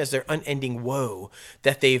same as their unending woe,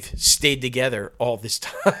 that they've stayed together all this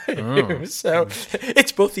time. So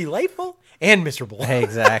it's both delightful and miserable.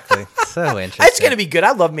 Exactly. So interesting. It's going to be good.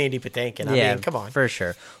 I love Mandy Patinkin. I mean, come on. For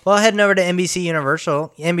sure. Well, heading over to NBC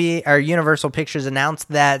Universal, Universal Pictures announced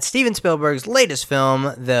that Steven Spielberg's latest film,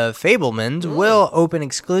 The Fabelmans, will open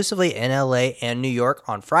exclusively in LA and New York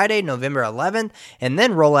on Friday, November 11th, and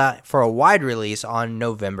then roll out for a wide release on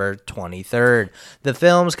November 23rd. The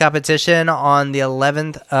film's competition on the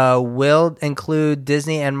 11th will include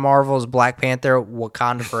Disney and Marvel's Black Panther: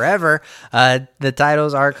 Wakanda Forever. The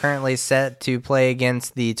titles are currently set to play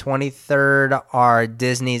against. The 23rd are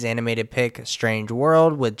Disney's animated pick Strange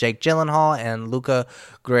World with Jake Gyllenhaal and Luca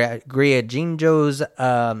Guadagnino's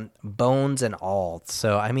Bones and All.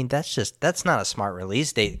 So, I mean, that's not a smart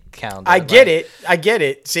release date calendar. I get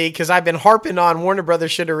it. See, because I've been harping on Warner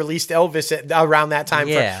Brothers should have released Elvis around that time.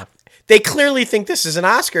 Yeah. They clearly think this is an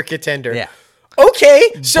Oscar contender. Yeah.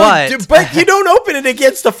 Okay, so but you don't open it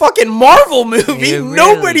against a fucking Marvel movie. Really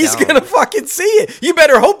Nobody's gonna fucking see it. You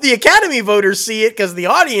better hope the Academy voters see it because the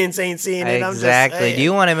audience ain't seeing it. Exactly. Do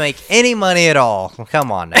you want to make any money at all? Well,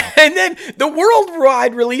 come on now. And then the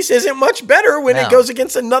worldwide release isn't much better when it goes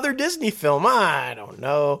against another Disney film. I don't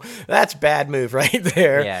know. That's a bad move right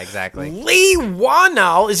there. Yeah, exactly. Leigh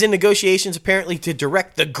Whannell is in negotiations apparently to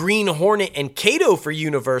direct The Green Hornet and Kato for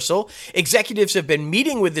Universal. Executives have been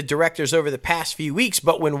meeting with the directors over the past few weeks,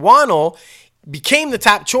 but when Whannell became the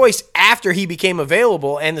top choice after he became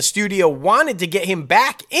available, and the studio wanted to get him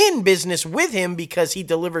back in business with him because he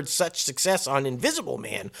delivered such success on Invisible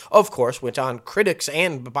Man, of course, which on critics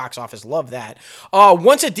and the box office love that.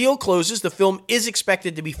 Once a deal closes, the film is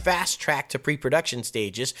expected to be fast-tracked to pre-production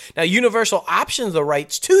stages. Now, Universal optioned the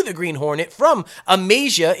rights to The Green Hornet from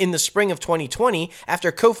Amasia in the spring of 2020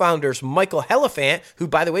 after co-founders Michael Helfand, who,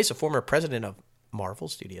 by the way, is a former president of Marvel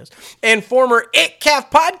Studios, and former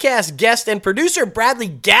ItCaf podcast guest and producer Bradley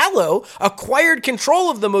Gallo acquired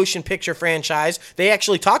control of the motion picture franchise. They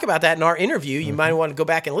actually talk about that in our interview. You might want to go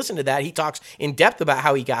back and listen to that. He talks in depth about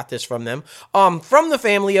how he got this from them. From the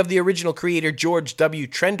family of the original creator George W.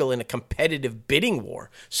 Trendle in a competitive bidding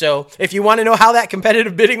war. So if you want to know how that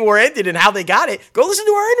competitive bidding war ended and how they got it, go listen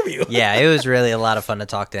to our interview. Yeah, it was really a lot of fun to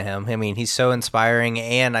talk to him. I mean, he's so inspiring,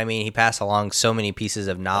 and I mean, he passed along so many pieces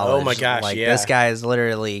of knowledge. Oh my gosh, like, yeah. This guy is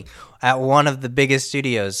literally at one of the biggest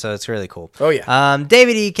studios, so it's really cool. Oh, yeah.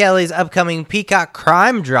 David E. Kelley's upcoming Peacock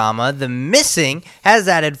crime drama, The Missing, has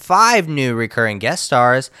added 5 new recurring guest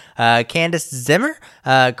stars. Candace Zimmer,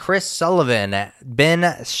 Chris Sullivan, Ben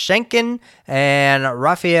Schenken, and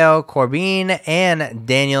Raphael Corbin, and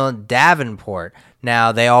Daniel Davenport.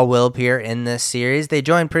 Now, they all will appear in this series. They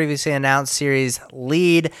joined previously announced series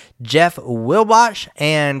lead Jeff Wilbosch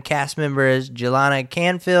and cast members Jelana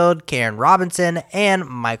Canfield, Karen Robinson, and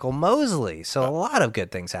Michael Mosley. So a lot of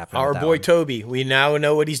good things happening. Our boy Toby, we now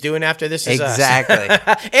know what he's doing after This Is Us.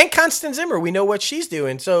 Exactly. And Constance Zimmer, we know what she's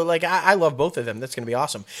doing. So, like, I love both of them. That's going to be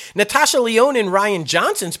awesome. Natasha Lyonne and Ryan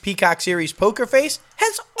Johnson's Peacock series Poker Face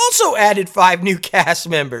has also added 5 new cast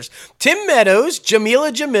members. Tim Meadows,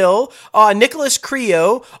 Jamila Jamil, Nicholas Creo,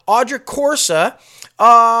 Audra Corsa,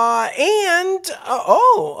 and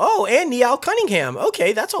Niall Cunningham.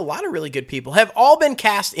 Okay, that's a lot of really good people. Have all been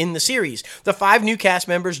cast in the series. The 5 new cast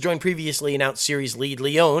members joined previously announced series lead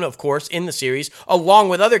Leone, of course, in the series, along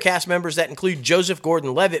with other cast members that include Joseph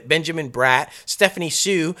Gordon-Levitt, Benjamin Bratt, Stephanie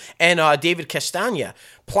Sue, and David Castagna.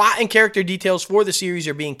 Plot and character details for the series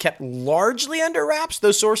are being kept largely under wraps,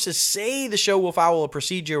 though sources say the show will follow a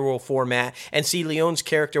procedural format and see Leone's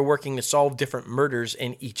character working to solve different murders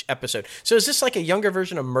in each episode. So is this like a younger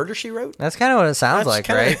version of Murder, She Wrote? That's kind of what it sounds like,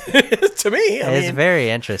 right? To me. It's very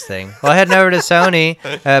interesting. Well, heading over to Sony,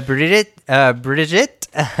 Brigitte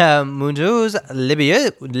Munduz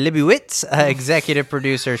Libiewicz, executive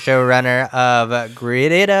producer, showrunner of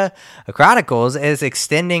Greta Chronicles, is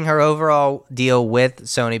extending her overall deal with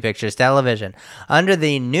Sony Pictures Television. Under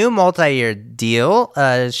the new multi-year deal,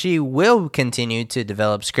 she will continue to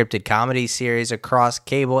develop scripted comedy series across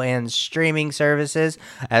cable and streaming services,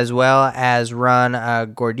 as well as run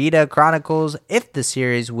Gordita Chronicles if the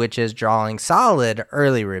series, which is drawing solid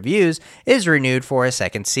early reviews, is renewed for a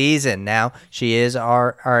second season. Now, she is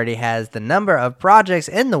already has the number of projects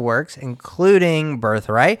in the works, including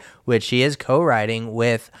Birthright, which she is co-writing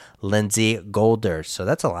with Lindsay Golder. So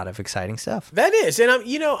that's a lot of exciting stuff. That is, and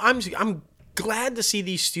I'm glad to see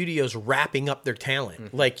these studios wrapping up their talent.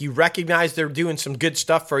 Mm-hmm. Like, you recognize they're doing some good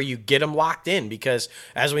stuff for you, get them locked in, because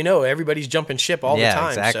as we know, everybody's jumping ship all the time.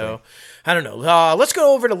 Exactly. So I don't know. Let's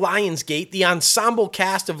go over to Lionsgate. The ensemble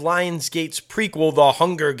cast of Lionsgate's prequel, The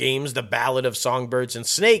Hunger Games: The Ballad of Songbirds and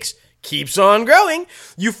Snakes, keeps on growing.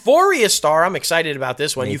 Euphoria star, I'm excited about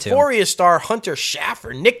this one. Euphoria star Hunter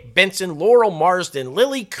Schaffer, Nick Benson, Laurel Marsden,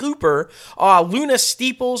 Lily Cooper, Luna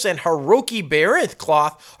Steeples, and Hiroki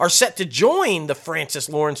Bearcloth are set to join the Francis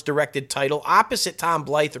Lawrence directed title opposite Tom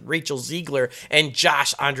Blythe, Rachel Ziegler, and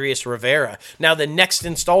Josh Andreas Rivera. Now, the next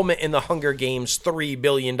installment in the Hunger Games $3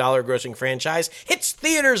 billion grossing franchise hits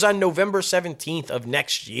theaters on November 17th of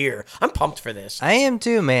next year. I'm pumped for this. I am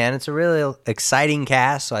too, man. It's a really exciting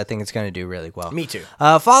cast, so I think it's going to do really well. Me too.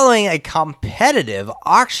 Following a competitive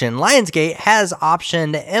auction, Lionsgate has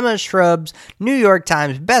optioned Emma Shrub's New York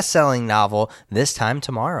Times best-selling novel, This Time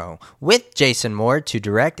Tomorrow. With Jason Moore to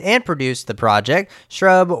direct and produce the project,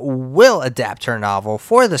 Shrub will adapt her novel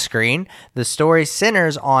for the screen. The story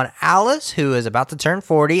centers on Alice, who is about to turn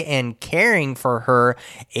 40 and caring for her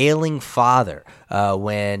ailing father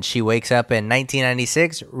when she wakes up in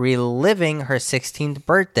 1996, reliving her 16th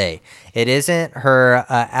birthday. It isn't her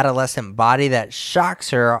adolescent body that shocks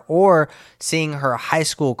her or seeing her high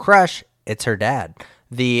school crush, it's her dad.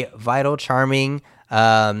 The vital, charming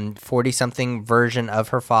 40-something version of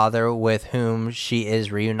her father with whom she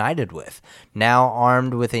is reunited with. Now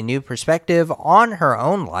armed with a new perspective on her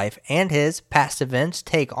own life and his, past events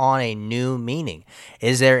take on a new meaning.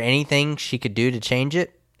 Is there anything she could do to change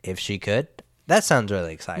it? If she could. That sounds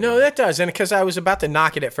really exciting. No, that does. And because I was about to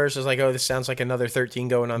knock it at first, I was like, oh, this sounds like another 13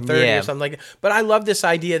 going on 30 or something like that. But I love this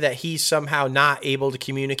idea that he's somehow not able to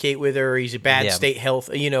communicate with her, or he's a bad state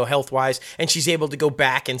health-wise, and she's able to go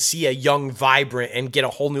back and see a young Vibrant and get a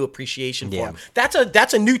whole new appreciation for him.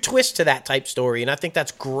 That's a new twist to that type story, and I think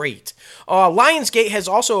that's great. Lionsgate has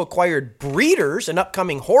also acquired Breeders, an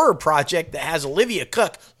upcoming horror project that has Olivia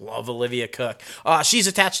Cooke. Love Olivia Cooke. She's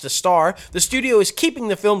attached to star. The studio is keeping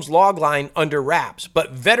the film's logline under wraps,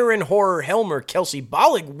 but veteran horror helmer Kelsey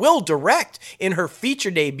Bollig will direct in her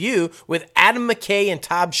feature debut, with Adam McKay and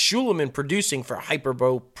Todd Schuleman producing for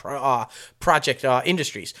Hyperbow Project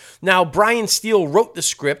Industries. Now, Brian Steele wrote the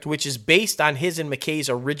script, which is based on his and McKay's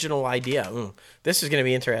original idea. This is going to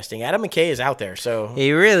be interesting. Adam McKay is out there, so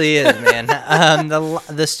he really is, man.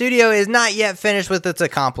 The studio is not yet finished with its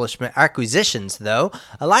acquisitions, though.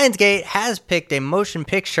 Lionsgate has picked a motion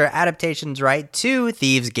picture adaptations right to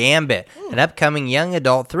Thieves Gambit, an upcoming young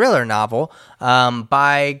adult thriller novel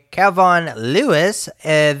by Kevon Lewis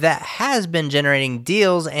that has been generating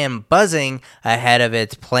deals and buzzing ahead of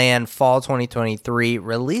its planned fall 2023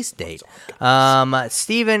 release date.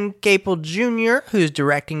 Stephen Caple Jr., whose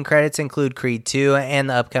directing credits include Creed 2 and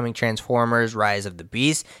the upcoming Transformers Rise of the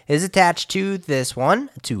Beast, is attached to this one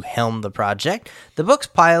to helm the project. The book's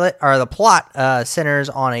the plot centers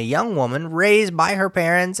on a young woman raised by her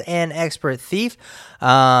parents and expert thief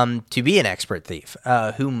to be an expert thief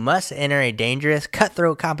who must enter a dangerous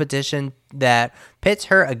cutthroat competition that pits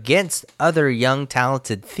her against other young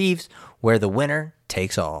talented thieves where the winner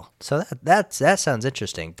takes all. So that sounds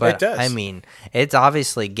interesting. But it does. I mean, it's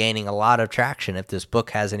obviously gaining a lot of traction if this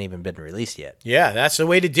book hasn't even been released yet. Yeah, that's the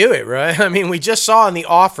way to do it, right? I mean, we just saw in The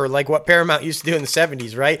Offer, like what Paramount used to do in the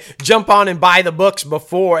 70s, right? Jump on and buy the books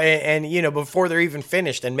before before they're even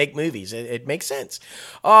finished and make movies. It makes sense.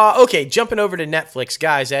 Okay, jumping over to Netflix,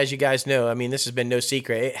 guys. As you guys know, I mean, this has been no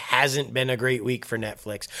secret. It hasn't been a great week for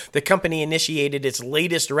Netflix. The company initiated its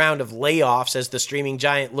latest round of layoffs as the streaming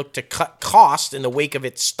giant looked to cut costs in the wake of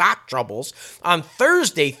its stock troubles. On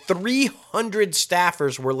Thursday, 300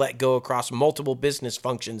 staffers were let go across multiple business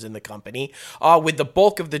functions in the company, with the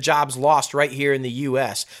bulk of the jobs lost right here in the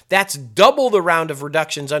U.S. That's double the round of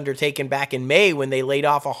reductions undertaken back in May when they laid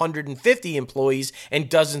off 150 employees and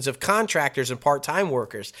dozens of contractors and part-time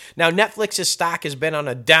workers. Now, Netflix's stock has been on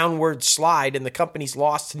a downward slide, and the company's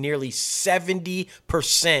lost nearly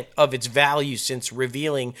 70% of its value since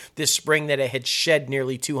revealing this spring that it had shed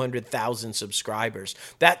nearly 200,000 subscribers.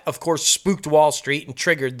 That, of course, spooked Wall Street and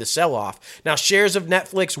triggered the sell-off. Now, shares of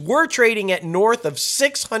Netflix were trading at north of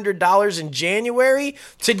 $600 in January.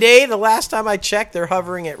 Today, the last time I checked, they're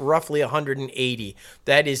hovering at roughly $180.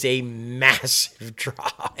 That is a massive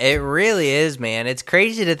drop. It really is, man. It's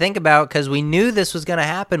crazy to think about because we knew this was going to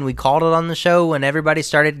happen. We called it on the show when everybody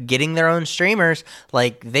started getting their own streamers.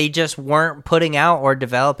 Like, they just weren't putting out or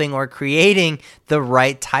developing or creating the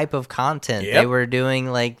right type of content. They were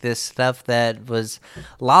doing, like, this stuff that was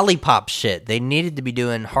lollipop shit. They needed to be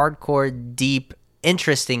doing hardcore, deep,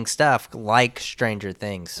 interesting stuff like Stranger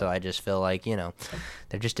Things. So I just feel like,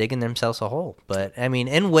 they're just digging themselves a hole. But, I mean,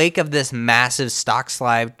 in wake of this massive stock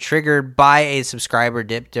slide triggered by a subscriber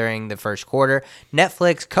dip during the first quarter,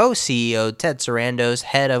 Netflix co-CEO Ted Sarandos,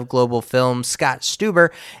 head of Global Film Scott Stuber,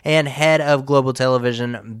 and head of Global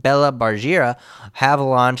Television Bella Bargira have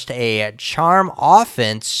launched a charm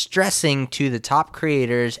offense, stressing to the top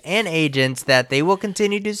creators and agents that they will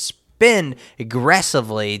continue to spend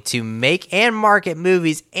aggressively to make and market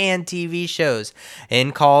movies and TV shows.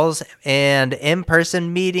 In calls and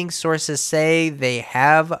in-person meetings, sources say they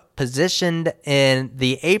have positioned in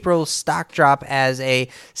the April stock drop as a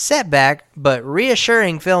setback, but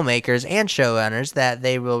reassuring filmmakers and showrunners that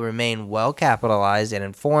they will remain well capitalized and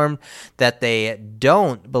informed that they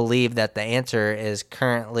don't believe that the answer is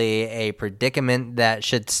currently a predicament that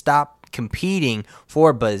should stop competing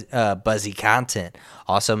for buzzy content.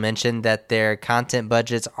 Also mentioned that their content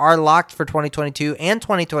budgets are locked for 2022 and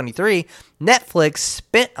 2023. Netflix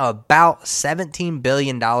spent about $17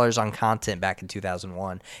 billion on content back in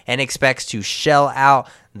 2001 and expects to shell out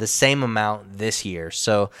the same amount this year.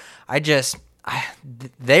 So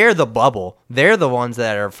they're the bubble. They're the ones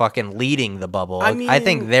that are fucking leading the bubble. I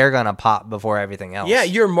think they're going to pop before everything else. Yeah,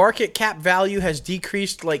 your market cap value has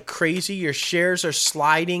decreased like crazy. Your shares are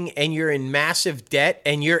sliding and you're in massive debt.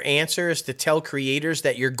 And your answer is to tell creators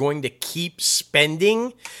that you're going to keep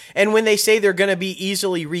spending. And when they say they're going to be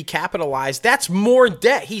easily recapitalized, that's more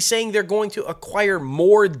debt. He's saying they're going to acquire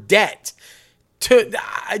more debt.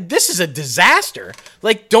 This is a disaster.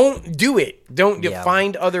 Like, don't do it. Don't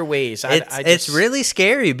find other ways. It's really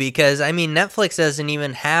scary because, I mean, Netflix doesn't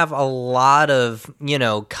even have a lot of,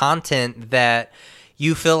 content that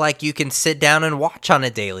you feel like you can sit down and watch on a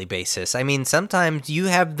daily basis. I mean, sometimes you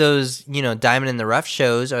have those, Diamond in the Rough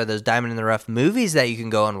shows or those Diamond in the Rough movies that you can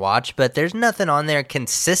go and watch, but there's nothing on there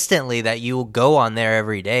consistently that you will go on there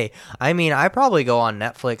every day. I mean, I probably go on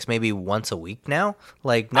Netflix maybe once a week now.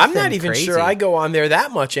 Like, I'm not even sure I go on there that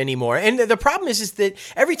much anymore. And the problem is that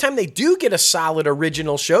every time they do get a solid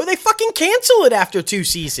original show, they fucking cancel it after 2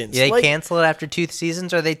 seasons. Yeah, they cancel it after 2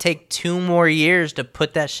 seasons, or they take 2 more years to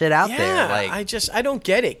put that shit out there. Like, I don't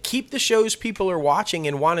get it. Keep the shows people are watching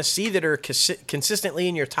and want to see that are consistently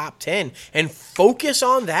in your top 10 and focus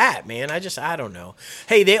on that, man. I don't know.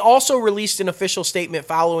 Hey, they also released an official statement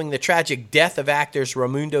following the tragic death of actors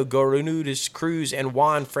Raimundo Gorunudis Cruz and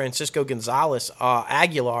Juan Francisco Gonzalez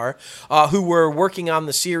Aguilar, who were working on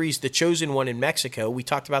the series The Chosen One in Mexico. We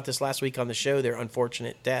talked about this last week on the show, their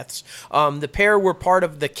unfortunate deaths. The pair were part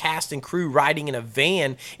of the cast and crew riding in a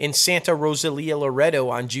van in Santa Rosalia, Loreto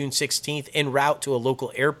on June 16th en route to a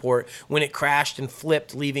local airport when it crashed and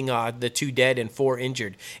flipped, leaving the 2 dead and 4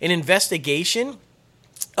 injured. An investigation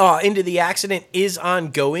into the accident is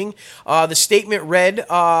ongoing. The statement read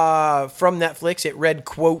from Netflix. It read,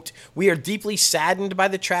 quote, "We are deeply saddened by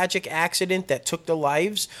the tragic accident that took the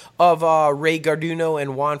lives of Ray Garduno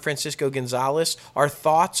and Juan Francisco Gonzalez. Our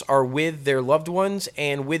thoughts are with their loved ones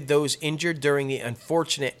and with those injured during the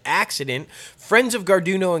unfortunate accident. Friends of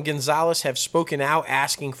Garduno and Gonzalez have spoken out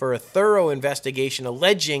asking for a thorough investigation,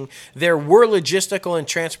 alleging there were logistical and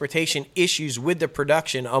transportation issues with the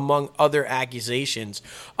production, among other accusations."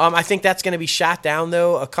 I think that's going to be shot down,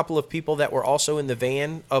 though. A couple of people that were also in the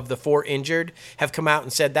van of the 4 injured have come out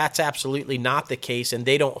and said that's absolutely not the case, and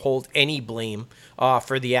they don't hold any blame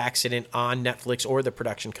for the accident on Netflix or the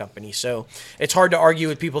production company. So it's hard to argue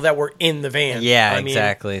with people that were in the van. Yeah,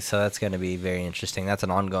 exactly. So that's going to be very interesting. That's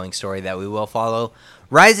an ongoing story that we will follow.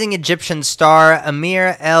 Rising Egyptian star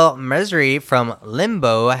Amir El Mesri from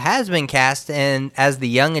Limbo has been cast as the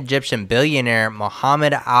young Egyptian billionaire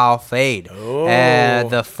Mohammed Al Fayed,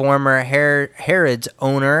 the former Harrods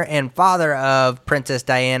owner and father of Princess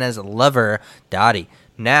Diana's lover, Dottie.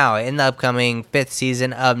 Now, in the upcoming 5th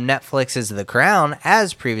season of Netflix's The Crown,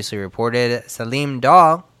 as previously reported, Salim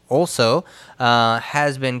Daw also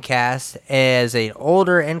has been cast as an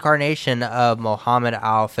older incarnation of Mohammed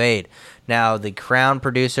Al Fayed. Now, the Crown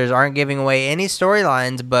producers aren't giving away any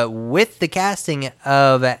storylines, but with the casting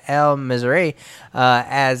of El Mesri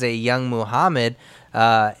as a young Muhammad,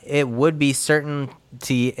 it would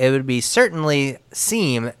certainly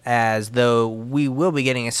seem as though we will be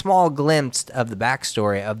getting a small glimpse of the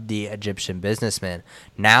backstory of the Egyptian businessman,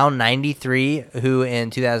 now 93, who in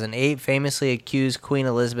 2008 famously accused Queen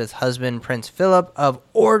Elizabeth's husband, Prince Philip, of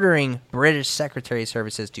ordering British Secretary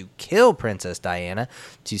Services to kill Princess Diana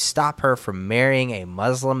to stop her from marrying a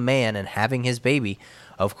Muslim man and having his baby.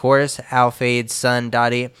 Of course, Al Fayed's son,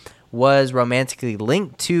 Dottie, was romantically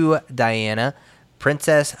linked to Diana,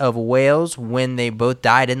 Princess of Wales, when they both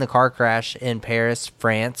died in the car crash in Paris,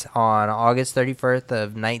 France on August 31st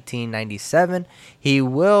of 1997. He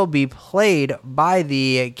will be played by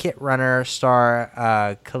the Kit Runner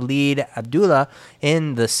star Khalid Abdullah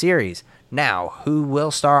in the series. Now, who will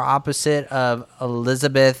star opposite of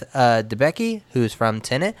Elizabeth Debicki, who's from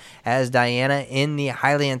Tenet, as Diana in the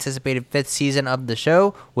highly anticipated 5th season of the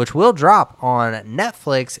show, which will drop on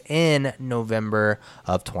Netflix in November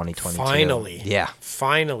of 2022. Finally. Yeah.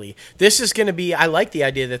 Finally. This is going to be, I like the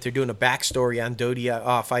idea that they're doing a backstory on Dodi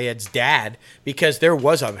Fayed's dad, because there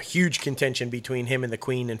was a huge contention between him and the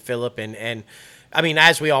Queen and Philip, and I mean,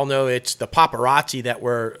 as we all know, it's the paparazzi that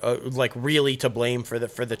were really to blame for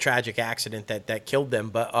the tragic accident that killed them.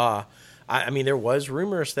 But I mean, there was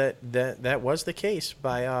rumors that was the case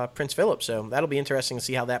by Prince Philip. So that'll be interesting to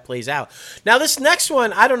see how that plays out. Now, this next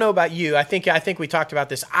one, I don't know about you. I think we talked about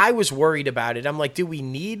this. I was worried about it. I'm like, do we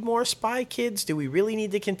need more Spy Kids? Do we really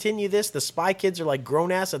need to continue this? The Spy Kids are like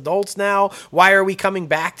grown-ass adults now. Why are we coming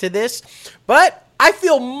back to this? But I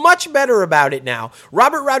feel much better about it now.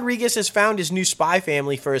 Robert Rodriguez has found his new spy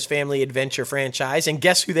family for his family adventure franchise, and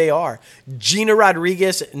guess who they are? Gina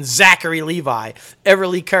Rodriguez and Zachary Levi.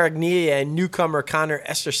 Everly Caragnia and newcomer Connor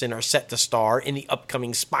Esterson are set to star in the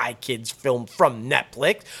upcoming Spy Kids film from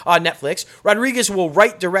Netflix. Rodriguez will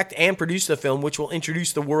write, direct, and produce the film, which will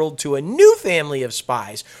introduce the world to a new family of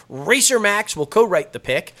spies. Racer Max will co-write the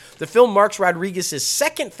pick. The film marks Rodriguez's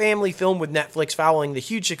second family film with Netflix, following the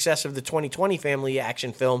huge success of the 2020 family family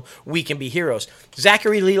action film, We Can Be Heroes.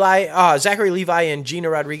 Zachary Levi and Gina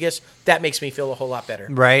Rodriguez, that makes me feel a whole lot better.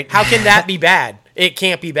 Right. How can that be bad? It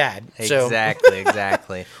can't be bad.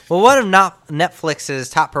 Exactly. Well, one of Netflix's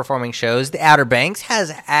top performing shows, The Outer Banks,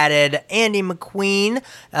 has added Andy McQueen,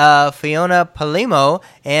 Fiona Palimo,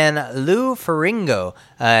 and Lou Ferrigno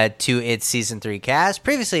to its season 3 cast.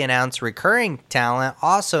 Previously announced recurring talent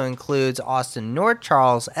also includes Austin North,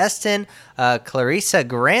 Charles Eston, Clarissa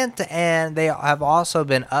Grant, and they have also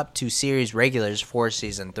been up to series regulars for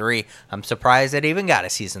season 3. I'm surprised it even got a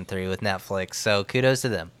season 3 with Netflix, so kudos to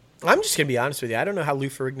them. I'm just going to be honest with you. I don't know how Lou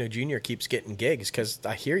Ferrigno Jr. keeps getting gigs because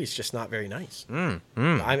I hear he's just not very nice.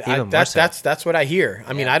 That's what I hear.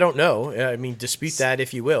 I mean, I don't know. I mean, dispute that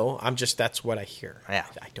if you will. That's what I hear. Yeah.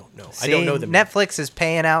 I don't know. See, I don't know them. Netflix is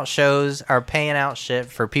paying out shit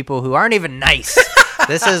for people who aren't even nice.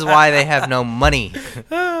 This is why they have no money.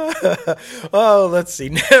 Oh, let's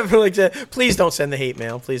see. Netflix, please don't send the hate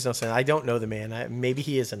mail. Please don't send. I don't know the man. Maybe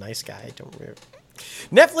he is a nice guy. I don't really.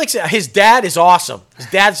 Netflix, his dad is awesome. His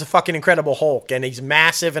dad's a fucking Incredible Hulk, and he's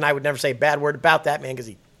massive, and I would never say a bad word about that man because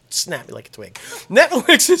he snapped me like a twig.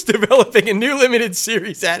 Netflix is developing a new limited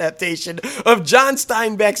series adaptation of John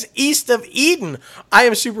Steinbeck's East of Eden. I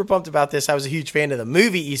am super pumped about this. I was a huge fan of the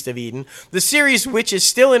movie East of Eden. The series, which is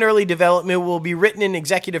still in early development, will be written and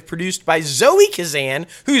executive produced by Zoe Kazan,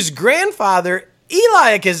 whose grandfather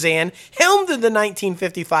Elia Kazan helmed the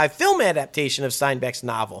 1955 film adaptation of Steinbeck's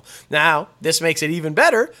novel. Now, this makes it even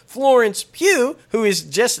better. Florence Pugh, who is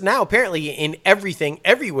just now apparently in Everything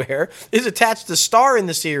Everywhere, is attached to star in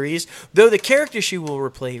the series, though the character she will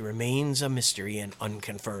replay remains a mystery and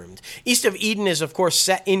unconfirmed. East of Eden is, of course,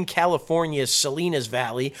 set in California's Salinas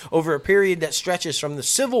Valley over a period that stretches from the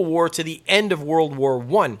Civil War to the end of World War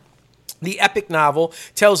I. The epic novel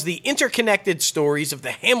tells the interconnected stories of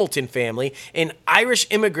the Hamilton family, an Irish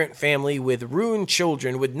immigrant family with 9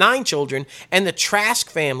 children, and the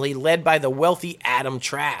Trask family led by the wealthy Adam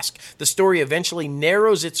Trask. The story eventually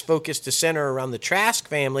narrows its focus to center around the Trask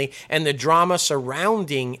family and the drama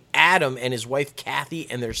surrounding Adam and his wife Kathy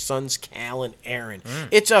and their sons Cal and Aaron.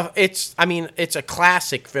 It's a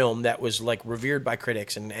classic film that was like revered by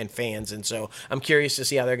critics and fans, and so I'm curious to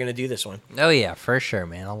see how they're going to do this one. Oh yeah, for sure,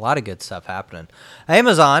 man. A lot of good stuff happening.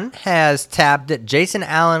 Amazon has tapped Jason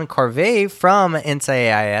Allen Corvée from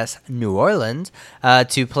NCIS New Orleans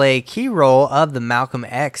to play a key role of the Malcolm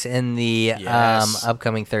X in the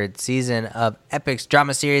upcoming 3rd season of Epic's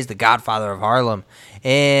drama series The Godfather of Harlem.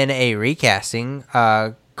 In a recasting,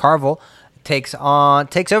 Carville takes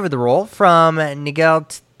over the role from Nigel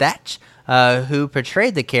Thatch, who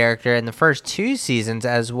portrayed the character in the first 2 seasons,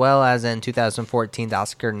 as well as in 2014's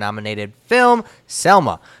Oscar-nominated film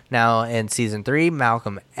Selma. Now, in season 3,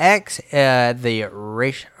 Malcolm X, the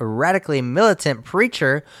radically militant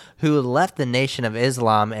preacher who left the Nation of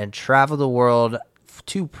Islam and traveled the world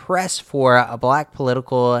to press for a black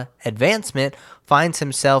political advancement, finds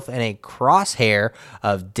himself in a crosshair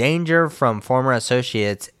of danger from former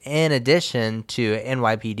associates, in addition to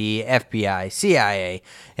NYPD, FBI, CIA,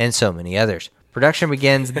 and so many others. Production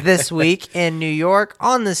begins this week in New York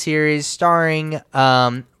on the series starring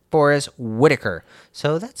Forrest Whitaker.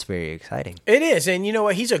 So that's very exciting. It is, and you know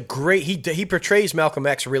what? He's a great. He portrays Malcolm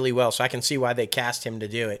X really well, so I can see why they cast him to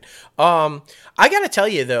do it. I gotta tell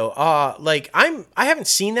you though, I haven't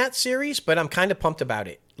seen that series, but I'm kind of pumped about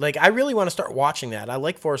it. Like, I really want to start watching that. I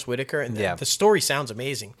like Forrest Whitaker, and the story sounds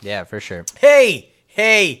amazing. Yeah, for sure. Hey,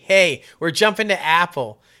 we're jumping to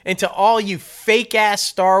Apple. And to all you fake-ass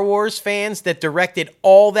Star Wars fans that directed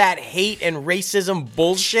all that hate and racism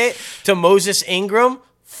bullshit to Moses Ingram,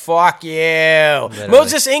 fuck you. Literally.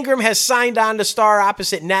 Moses Ingram has signed on to star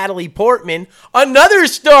opposite Natalie Portman, another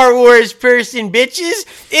Star Wars person,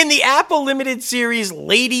 bitches, in the Apple Limited series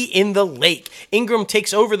Lady in the Lake. Ingram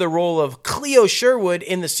takes over the role of Cleo Sherwood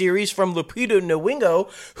in the series from Lupita Nyong'o,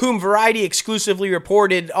 whom Variety exclusively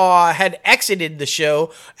reported had exited the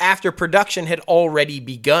show after production had already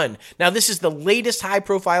begun. Now, this is the latest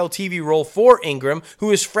high-profile TV role for Ingram, who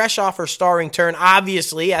is fresh off her starring turn,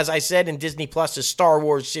 obviously, as I said, in Disney Plus' Star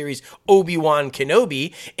Wars series Obi-Wan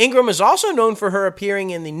Kenobi. Ingram is also known for her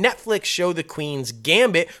appearing in the Netflix show The Queen's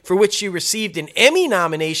Gambit, for which she received an Emmy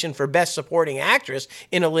nomination for Best Supporting Actress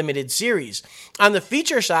in a limited series. On the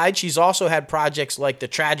feature side, she's also had projects like The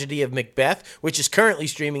Tragedy of Macbeth, which is currently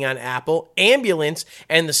streaming on Apple, Ambulance,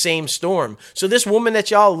 and The Same Storm. So this woman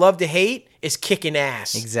that y'all love to hate is kicking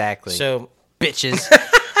ass. Exactly. So, bitches.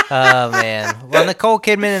 Oh, man. Well, Nicole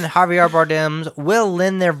Kidman and Javier Bardem will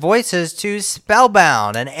lend their voices to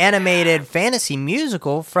Spellbound, an animated fantasy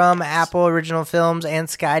musical from Apple Original Films and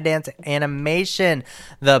Skydance Animation.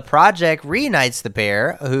 The project reunites the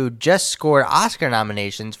pair, who just scored Oscar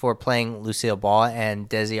nominations for playing Lucille Ball and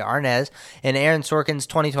Desi Arnaz in Aaron Sorkin's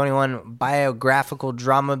 2021 biographical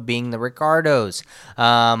drama Being the Ricardos.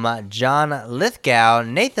 John Lithgow,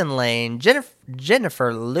 Nathan Lane,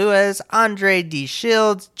 Jennifer Lewis, Andre D.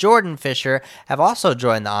 Shields, Jordan Fisher have also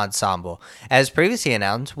joined the ensemble. As previously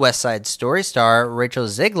announced, West Side Story star Rachel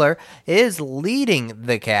Ziegler is leading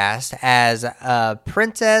the cast as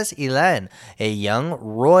Princess Elaine, a young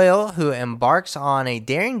royal who embarks on a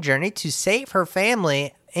daring journey to save her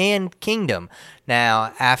family and kingdom.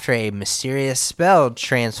 Now, after a mysterious spell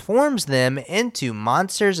transforms them into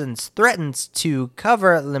monsters and threatens to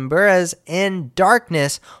cover Limburez in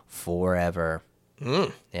darkness forever.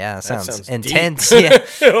 Yeah, that sounds intense. Yeah.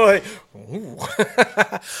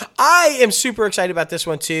 I am super excited about this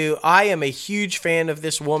one too. I am a huge fan of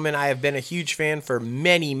this woman. I have been a huge fan for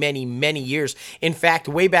many, many, many years. In fact,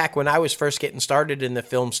 way back when I was first getting started in the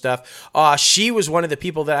film stuff, she was one of the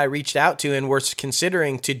people that I reached out to and was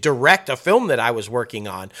considering to direct a film that I was working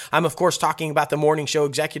on. I'm, of course, talking about the morning show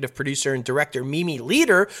executive producer and director Mimi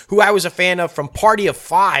Leder, who I was a fan of from Party of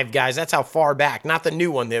Five, guys. That's how far back. Not the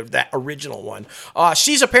new one, that original one.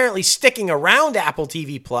 She's apparently sticking around Apple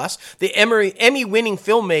TV Plus. The Emmy-winning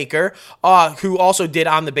filmmaker, who also did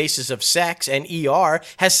On the Basis of Sex and ER,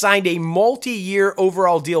 has signed a multi-year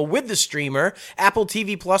overall deal with the streamer. Apple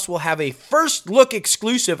TV Plus will have a first-look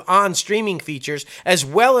exclusive on streaming features, as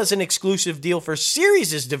well as an exclusive deal for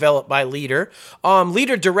series developed by Leder.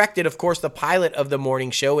 Leder directed, of course, the pilot of the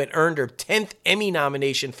morning show and earned her 10th Emmy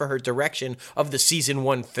nomination for her direction of the season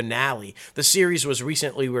 1 finale. The series was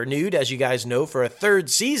recently renewed, as you guys know, for a third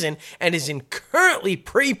season and is in currently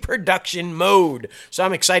pre-production mode. So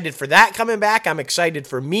I'm excited for that coming back. I'm excited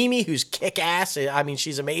for Mimi, who's kick-ass. I mean,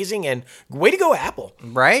 she's amazing, and way to go, Apple.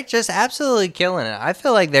 Right? Just absolutely killing it. I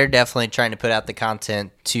feel like they're definitely trying to put out the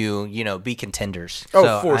content to, be contenders. For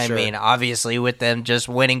sure. I mean, obviously with them just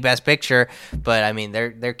winning Best Picture, but I mean,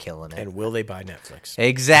 they're killing it. And will they buy Netflix?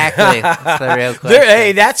 Exactly. That's the real question.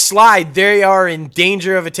 Hey, that slide, they are in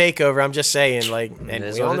danger of a takeover. I'm just saying, and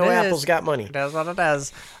we all know Apple's got money. That's what it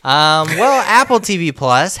is. Well, Apple TV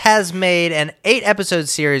Plus has made an 8-episode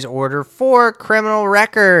series order for Criminal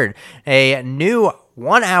Record, a new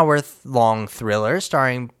 1-hour-long thriller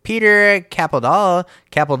starring Peter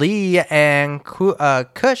Capaldi and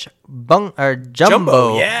Cush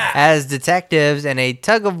Jumbo as detectives in a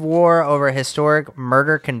tug-of-war over a historic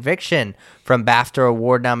murder conviction. From BAFTA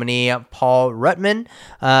Award nominee Paul Ruttman,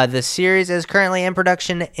 the series is currently in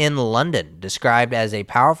production in London. Described as a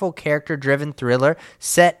powerful character-driven thriller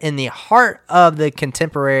set in the heart of the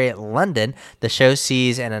contemporary London, the show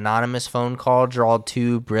sees an anonymous phone call draw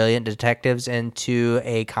two brilliant detectives into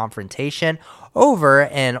a confrontation over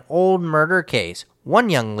an old murder case. One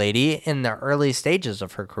young lady in the early stages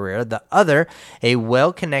of her career, the other a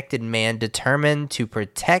well-connected man determined to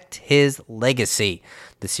protect his legacy.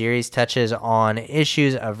 The series touches on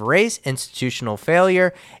issues of race, institutional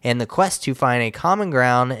failure, and the quest to find a common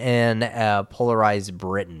ground in a polarized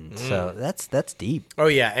Britain. So that's deep. Oh,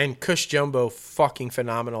 yeah, and Cush Jumbo, fucking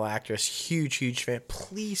phenomenal actress. Huge fan.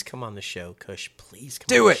 Please come on the show, Cush. Please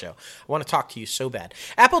come on the show. I want to talk to you so bad.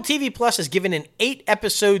 Apple TV Plus has given an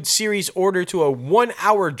 8-episode series order to a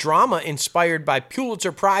 1-hour drama inspired by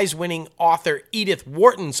Pulitzer Prize-winning author Edith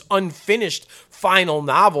Wharton's unfinished final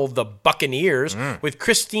novel, The Buccaneers, with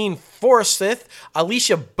Christine Forsyth,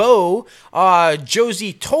 Alicia Bowe,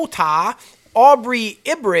 Josie Tota, Aubrey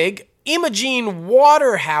Ibrig, Imogene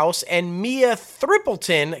Waterhouse, and Mia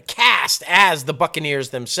Thrippleton cast as the Buccaneers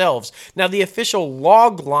themselves. Now, the official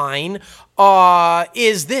log line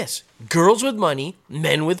is this: girls with money,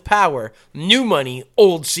 men with power, new money,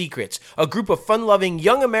 old secrets. A group of fun-loving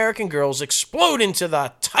young American girls explode into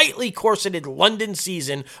the tightly corseted London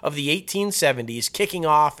season of the 1870s, kicking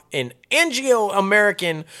off an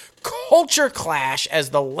Anglo-American culture clash as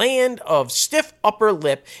the land of stiff upper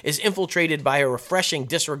lip is infiltrated by a refreshing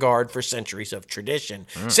disregard for centuries of tradition.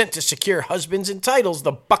 Sent to secure husbands and titles,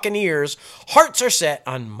 the Buccaneers' hearts are set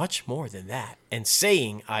on much more than that. and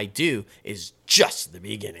saying I do is just the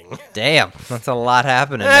beginning. Damn, that's a lot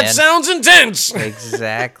happening, That man. sounds intense.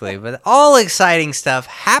 Exactly. But all exciting stuff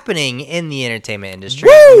happening in the entertainment industry.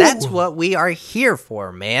 Woo! That's what we are here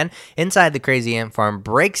for, man. Inside the Crazy Ant Farm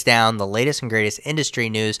breaks down the latest and greatest industry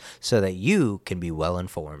news so that you can be well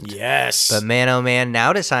informed. Yes. But man, oh man,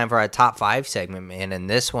 now it's time for our top 5 segment, man. And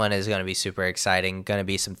this one is going to be super exciting. Going to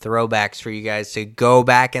be some throwbacks for you guys to go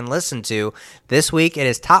back and listen to. This week, it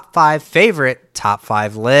is top 5 favorite top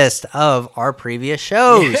 5 list of our previous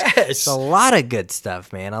shows. Yes. It's a lot of good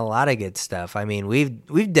stuff, man. A lot of good stuff. I mean,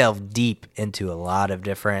 we've delved deep into a lot of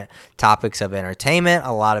different topics of entertainment,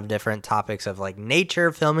 a lot of different topics of like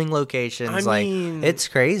nature, filming locations. I mean, it's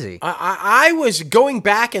crazy. I was going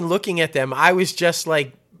back and looking at them. I was just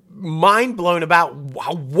like mind blown about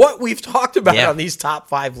what we've talked about on these top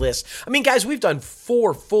 5 lists. I mean, guys, we've done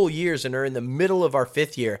 4 full years and are in the middle of our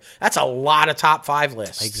 5th year. That's a lot of top 5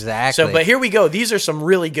 lists. Exactly. So, but here we go. These are some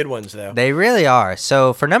really good ones, though. They really are.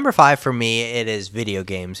 So for number 5 for me, it is video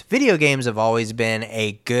games. Video games have always been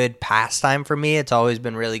a good pastime for me. It's always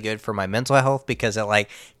been really good for my mental health because it like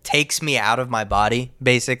takes me out of my body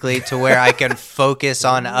basically to where I can focus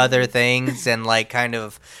on other things and like kind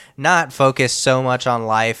of not focus so much on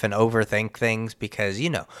life and overthink things because, you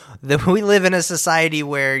know, we live in a society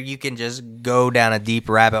where you can just go down a deep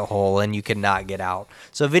rabbit hole and you cannot get out.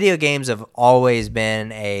 So video games have always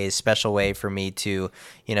been a special way for me to,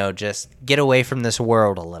 you know, just get away from this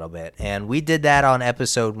world a little bit. And we did that on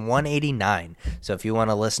episode 189. So if you want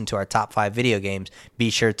to listen to our top 5 video games, be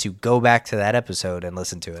sure to go back to that episode and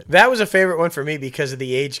listen to it. That was a favorite one for me because of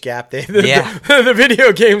the age gap. The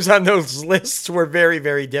video games on those lists were very,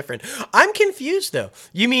 very different. I'm confused, though.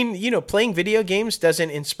 You mean, you know, playing video games doesn't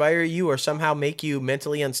inspire you or somehow make you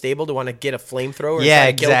mentally unstable to want to get a flamethrower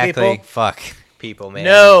and try to kill people? Fuck people, man.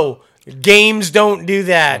 No. Games don't do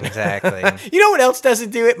that. Exactly. You know what else doesn't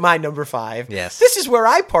do it? My number 5. Yes. This is where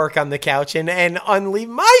I park on the couch and unleash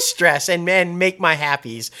my stress and make my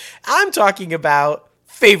happies. I'm talking about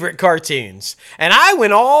favorite cartoons. And I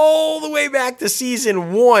went all the way back to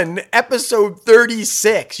season 1, episode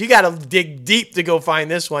 36. You got to dig deep to go find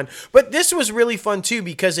this one. But this was really fun too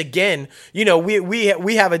because again, you know, we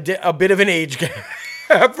have a bit of an age gap.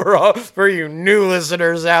 For you new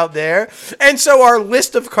listeners out there. And so our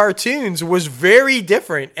list of cartoons was very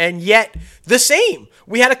different and yet the same.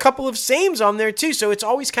 We had a couple of sames on there too. So it's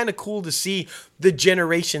always kind of cool to see the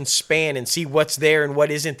generation span and see what's there and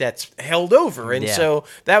what isn't that's held over. And so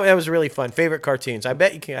that was really fun. Favorite cartoons. I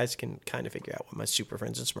bet you guys can kind of figure out what my Super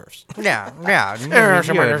Friends and Smurfs. Yeah.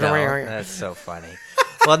 That's so funny.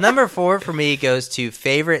 Well, number 4 for me goes to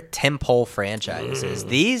favorite tentpole franchises.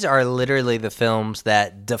 These are literally the films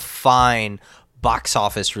that define box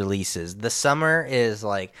office releases. The summer is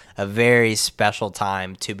like a very special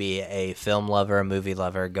time to be a film lover, a movie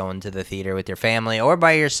lover, going to the theater with your family or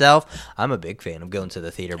by yourself. I'm a big fan of going to the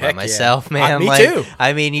theater by myself, man. Me too.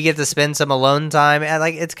 I mean, you get to spend some alone time. And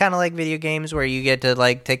like it's kind of like video games where you get to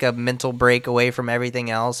like take a mental break away from everything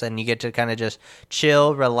else and you get to kind of just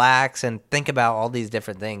chill, relax, and think about all these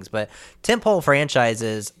different things. But tentpole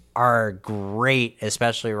franchises are great,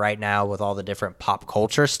 especially right now with all the different pop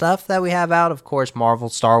culture stuff that we have out. Of course, Marvel,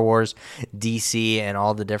 Star Wars, DC, and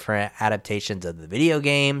all the different adaptations of the video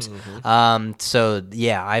games. So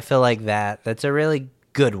yeah, I feel like that's a really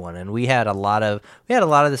good one, and we had a lot of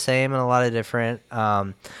the same and a lot of different.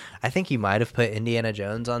 I think you might have put Indiana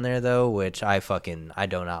Jones on there though, which I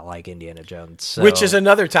do not like Indiana Jones. So. Which is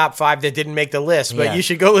another top 5 that didn't make the list, but you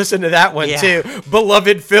should go listen to that one too.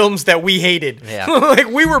 Beloved films that we hated. Yeah. Like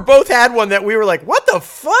we both had one that we were like, what the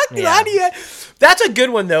fuck? Yeah. How do you? That's a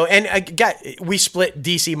good one though, and we split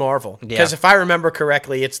DC Marvel because if I remember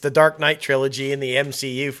correctly, it's the Dark Knight trilogy and the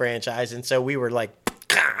MCU franchise, and so we were like,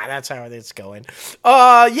 that's how it's going.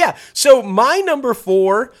 So my number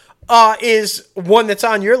 4. Is one that's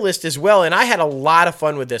on your list as well, and I had a lot of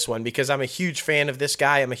fun with this one because I'm a huge fan of this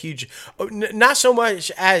guy. I'm a huge, not so much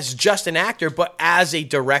as just an actor, but as a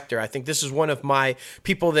director. I think this is one of my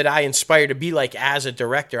people that I inspire to be like as a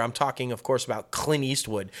director. I'm talking, of course, about Clint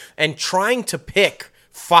Eastwood, and trying to pick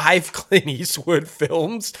 5 Clint Eastwood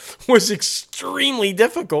films was extremely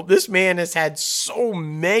difficult. This man has had so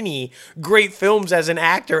many great films as an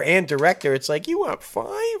actor and director. It's like, you want 5?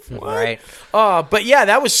 What? Right. But yeah,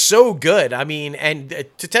 that was so good. I mean, and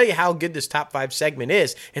to tell you how good this top 5 segment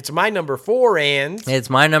is, it's my number 4 and... It's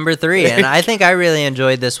my number 3, and I think I really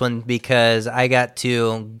enjoyed this one because I got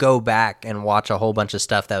to go back and watch a whole bunch of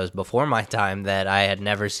stuff that was before my time that I had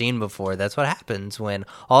never seen before. That's what happens when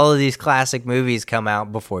all of these classic movies come out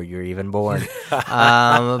before you're even born.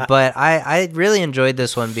 But I really enjoyed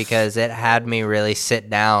this one because it had me really sit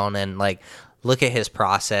down and like look at his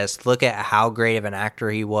process, look at how great of an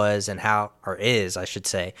actor he was and is, I should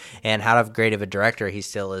say, and how great of a director he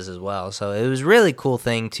still is as well. So it was a really cool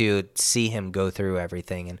thing to see him go through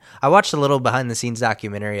everything. And I watched a little behind the scenes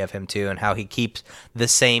documentary of him too, and how he keeps the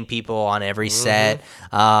same people on every set.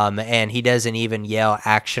 And he doesn't even yell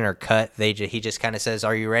action or cut. He just kind of says,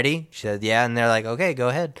 "Are you ready?" She said, "Yeah." And they're like, "Okay, go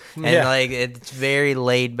ahead." And like, it's very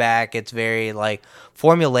laid back. It's very like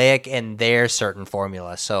formulaic in their certain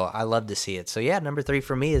formula. So I love to see it. So yeah, number 3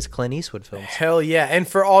 for me is Clint Eastwood films. Hell yeah. And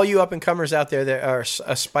for all you up and comers out there that are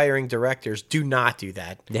aspiring directors, do not do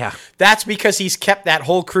that. Yeah. That's because he's kept that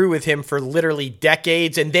whole crew with him for literally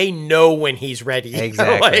decades, and they know when he's ready.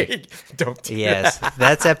 Exactly. Like, don't do that.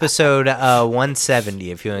 That's episode 170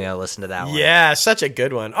 if you want to listen to that one. Yeah, such a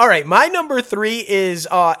good one. All right, my number 3 is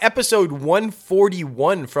episode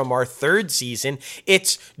 141 from our 3rd season.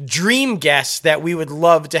 It's dream guests that we would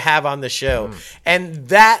love to have on the show. And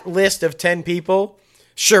that list of 10 people,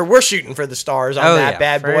 sure, we're shooting for the stars on that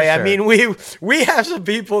bad boy. Sure. I mean, we have some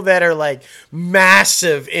people that are like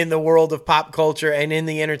massive in the world of pop culture and in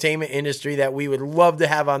the entertainment industry that we would love to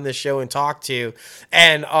have on this show and talk to.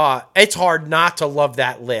 And it's hard not to love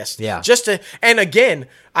that list. Yeah. And again,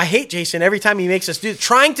 I hate Jason every time he makes us do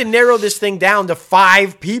trying to narrow this thing down to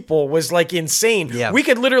 5 people was like insane. Yeah. We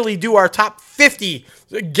could literally do our top 50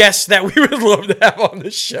 guests that we would love to have on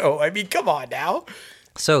the show. I mean, come on now.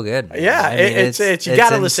 So good. Man. Yeah, I mean, it's you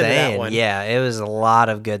got to listen to that one. Yeah, it was a lot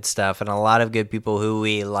of good stuff and a lot of good people who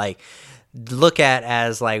we like look at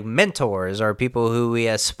as like mentors or people who we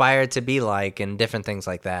aspire to be like and different things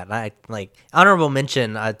like that. And I like honorable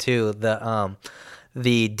mention to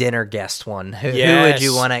the dinner guest one. Who would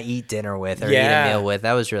you want to eat dinner with or eat a meal with?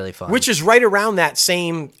 That was really fun. Which is right around that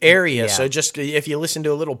same area. Yeah. So just if you listen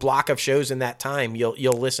to a little block of shows in that time,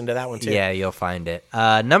 you'll listen to that one too. Yeah, you'll find it.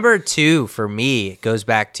 Number 2 for me goes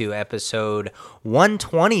back to episode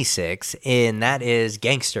 126, and that is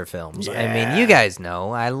gangster films. Yeah. I mean, you guys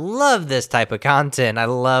know I love this type of content. I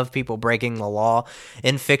love people breaking the law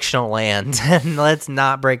in fictional land. And let's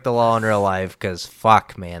not break the law in real life because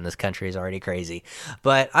fuck, man, this country is already crazy.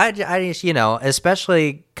 But I just,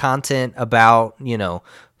 especially content about,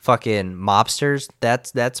 fucking mobsters,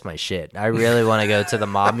 that's my shit. I really want to go to the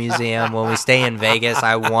mob museum. When we stay in Vegas,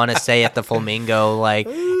 I want to stay at the Flamingo. Like,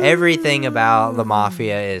 everything about the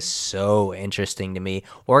mafia is so interesting to me.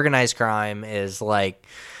 Organized crime is like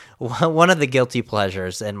one of the guilty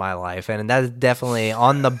pleasures in my life, and that's definitely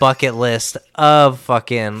on the bucket list of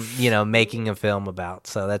fucking making a film about.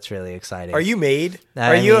 So that's really exciting. Are you made?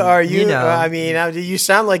 Are you? I mean, you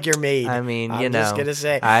sound like you're made. I mean, I'm just gonna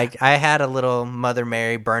say, I had a little Mother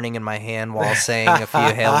Mary burning in my hand while saying a few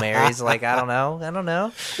Hail Marys. Like, I don't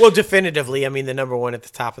know. Well, definitively, I mean, the number 1 at the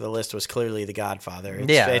top of the list was clearly The Godfather.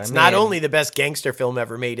 It's not only the best gangster film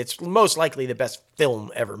ever made; it's most likely the best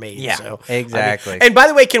film ever made. Yeah, so, exactly. I mean, and by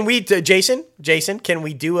the way, can we, Jason, can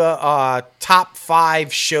we do a top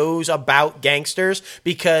 5 shows about gangsters?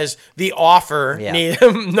 Because The Offer,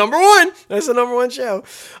 number 1. That's the number 1 show.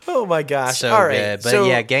 Oh my gosh. So all right. Good. But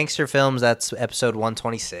yeah, gangster films, that's episode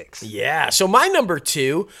 126. Yeah. So my number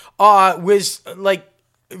 2 was like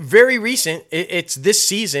very recent. It's this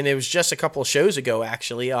season. It was just a couple of shows ago,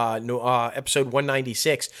 actually. Episode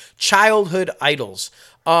 196, Childhood Idols.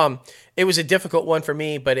 It was a difficult one for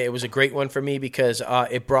me, but it was a great one for me because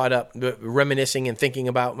it brought up reminiscing and thinking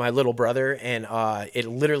about my little brother, and it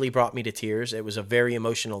literally brought me to tears. It was a very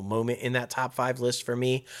emotional moment in that top 5 list for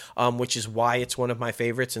me, which is why it's one of my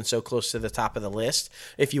favorites and so close to the top of the list.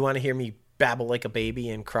 If you want to hear me babble like a baby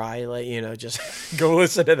and cry, like, just go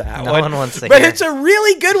listen to that one. No one wants to but hear. It's a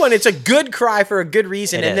really good one. It's a good cry for a good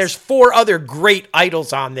reason. And there's 4 other great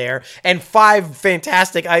idols on there and 5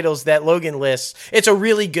 fantastic idols that Logan lists. It's a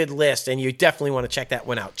really good list, and you definitely want to check that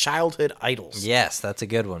one out. Childhood Idols. Yes, that's a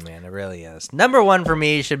good one, man. It really is. Number 1 for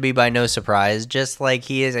me should be by no surprise. Just like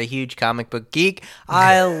he is a huge comic book geek,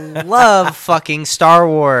 I love fucking Star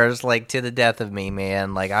Wars, like, to the death of me,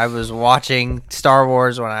 man. Like, I was watching Star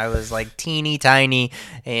Wars when I was like teeny tiny,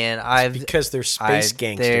 and because they're space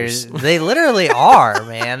gangsters. They literally are,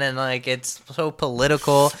 man, and like it's so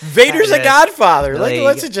political. Vader's a godfather.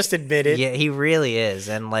 Let's just admit it. Yeah, he really is.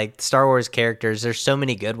 And like Star Wars characters, there's so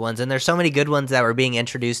many good ones, and there's so many good ones that we're being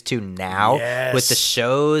introduced to now with the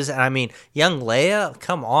shows. And I mean, young Leia,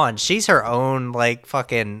 come on, she's her own like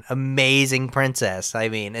fucking amazing princess. I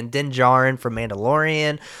mean, and Din Djarin from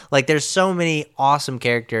Mandalorian. Like, there's so many awesome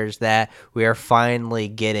characters that we are finally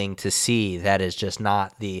getting to see. That is just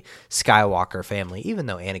not the Skywalker family, even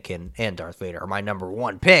though Anakin and Darth Vader are my number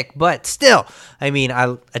 1 pick. But still, I mean,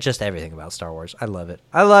 I just everything about Star Wars. I love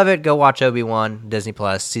it. Go watch Obi-Wan, Disney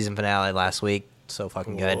Plus, season finale last week. So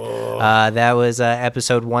fucking good. That was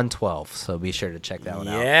episode 112, so be sure to check that one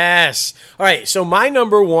out. Yes. All right, so my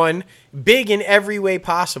number one, big in every way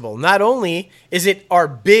possible. Not only is it our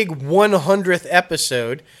big 100th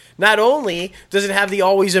episode, not only does it have the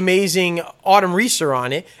always amazing Autumn Reeser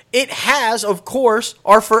on it, it has, of course,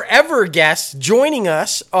 our forever guest joining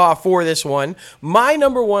us for this one. My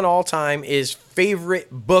number one all-time is favorite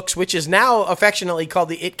books, which is now affectionately called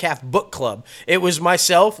the ItCaf Book Club. It was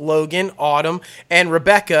myself, Logan, Autumn, and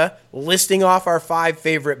Rebecca listing off our 5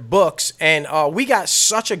 favorite books, and we got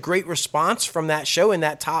such a great response from that show in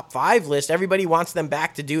that top 5 list. Everybody wants them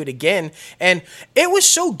back to do it again, and it was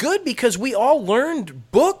so good because we all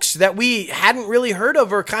learned books that we hadn't really heard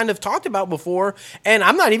of or kind of talked about before, and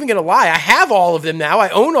I'm not even going to lie, I have all of them now. I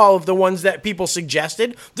own all of the ones that people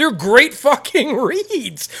suggested. They're great fucking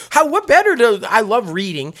reads. What better to... I love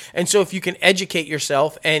reading, and so if you can educate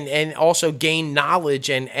yourself and also gain knowledge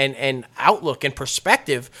and outlook and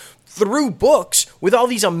perspective through books with all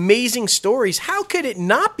these amazing stories, how could it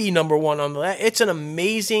not be number one on the list? It's an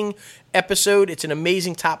amazing episode. It's an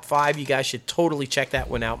amazing top 5. You guys should totally check that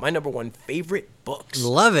one out. My number one favorite books.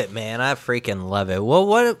 Love it, man. I freaking love it. Well,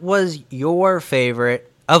 what was your favorite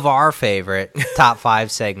of our favorite top 5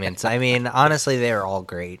 segments? I mean, honestly, they're all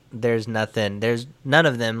great. There's none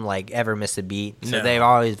of them like ever miss a beat. So they're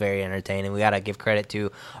always very entertaining. We got to give credit to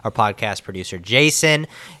our podcast producer, Jason.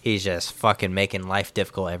 He's just fucking making life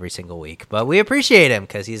difficult every single week. But we appreciate him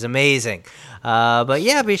because he's amazing. But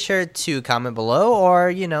yeah, be sure to comment below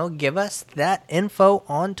or, give us that info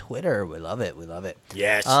on Twitter. We love it. We love it.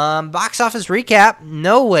 Yes. Box office recap.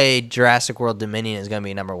 No way Jurassic World Dominion is going to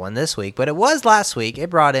be number 1 this week, but it was last week. It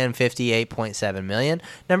brought in $58.7 million.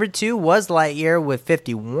 Number 2 was Lightyear with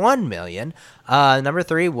 $51 million. Number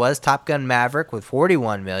 3 was Top Gun Maverick with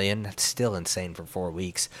 $41 million. That's still insane for 4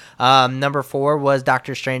 weeks. Number 4 was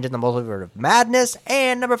Doctor Strange in the Multiverse of Madness.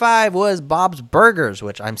 And number 5 was Bob's Burgers,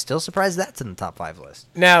 which I'm still surprised that's in the top 5 list.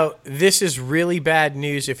 Now, this is really bad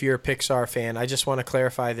news if you're a Pixar fan. I just want to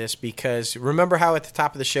clarify this because remember how at the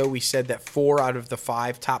top of the show we said that 4 out of the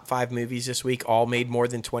top 5 movies this week all made more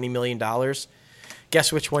than $20 million?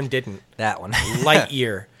 Guess which one didn't? That one.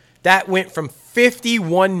 Lightyear. That went from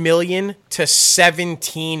 51 million to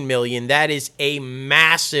 17 million. That is a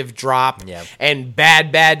massive drop. Yep. And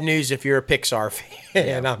bad news if you're a Pixar fan.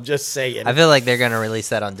 Yep. I'm just saying. I feel like they're going to release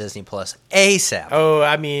that on Disney Plus ASAP. Oh,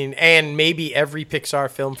 I mean, and maybe every Pixar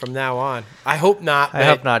film from now on. I hope not. I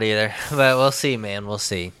hope not either. But we'll see, man. We'll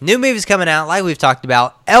see. New movies coming out, like we've talked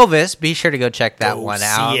about. Elvis, be sure to go check that one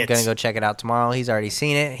out. I'm going to go check it out tomorrow. He's already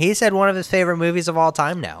seen it. He said one of his favorite movies of all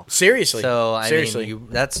time now. Seriously. So, I mean,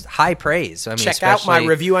 that's high praise. I mean, check out my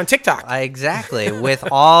review on TikTok. Exactly. With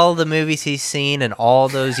all the movies he's seen and all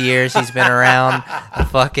those years he's been around,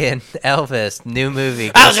 fucking Elvis, new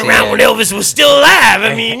movie. I was around when Elvis was still alive.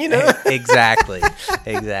 I mean,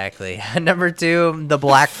 Exactly. Number 2, The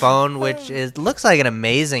Black Phone, which looks like an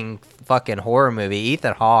amazing fucking horror movie.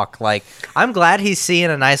 Ethan Hawke, I'm glad he's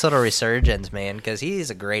seeing a nice little resurgence, man, because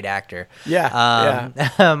he's a great actor. Yeah.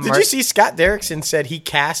 Did you see Scott Derrickson said he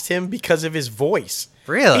cast him because of his voice?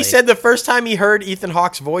 Really? He said the first time he heard Ethan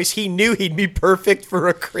Hawke's voice, he knew he'd be perfect for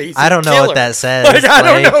a crazy I don't know killer. what that says. I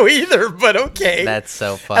don't know either, but okay. That's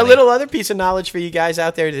so funny. A little other piece of knowledge for you guys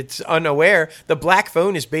out there that's unaware, The Black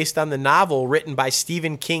Phone is based on the novel written by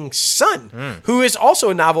Stephen King's son, who is also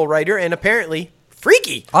a novel writer and apparently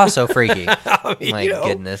freaky. Also freaky. My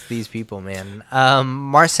goodness, these people, man.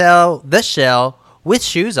 Marcel the Shell with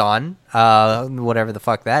shoes on, whatever the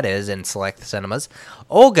fuck that is, in select cinemas.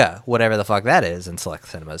 Olga, whatever the fuck that is, in select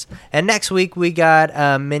cinemas. And next week we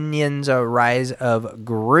got Minions: Rise of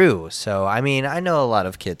Gru. So, I mean, I know a lot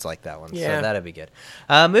of kids like that one, so that'd be good.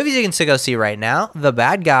 Movies you can still go see right now: The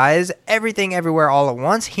Bad Guys, Everything Everywhere All at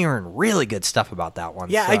Once. Hearing really good stuff about that one.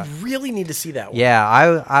 Yeah, so, I really need to see that one. Yeah,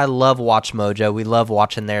 I love Watch Mojo. We love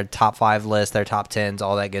watching their top 5 list, their top 10s,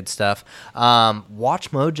 all that good stuff.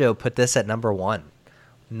 Watch Mojo put this at number 1.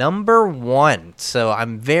 Number 1. So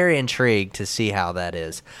I'm very intrigued to see how that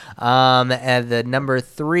is. And the number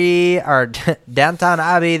 3 are Downton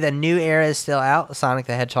Abbey. The new era is still out. Sonic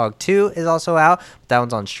the Hedgehog 2 is also out. But that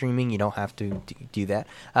one's on streaming. You don't have to do that.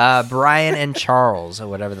 Brian and Charles, or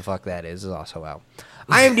whatever the fuck that is also out.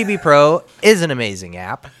 IMDb Pro is an amazing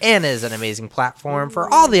app and is an amazing platform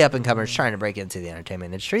for all the up-and-comers trying to break into the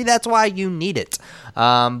entertainment industry. That's why you need it.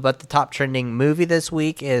 But the top trending movie this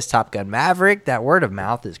week is Top Gun Maverick. That word of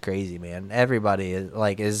mouth is crazy, man. Everybody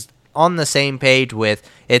is on the same page with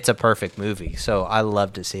it's a perfect movie, so I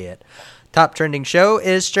love to see it. top trending show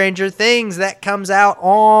is Stranger Things. That comes out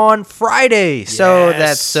on Friday. So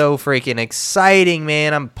that's so freaking exciting,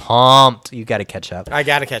 man. I'm pumped. You got to catch up. I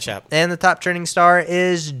got to catch up. And the top trending star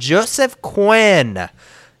is Joseph Quinn.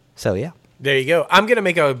 So, yeah. There you go. I'm going to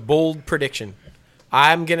make a bold prediction.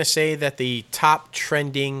 I'm going to say that the top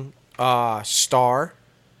trending star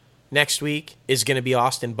next week is going to be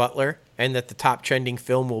Austin Butler, and that the top trending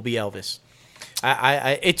film will be Elvis.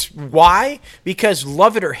 It's why? Because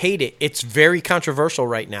love it or hate it, it's very controversial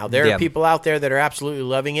right now. There are people out there that are absolutely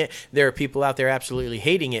loving it. There are people out there absolutely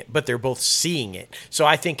hating it, but they're both seeing it. So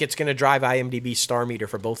I think it's going to drive IMDb's star meter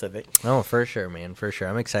for both of it. Oh, for sure, man. For sure.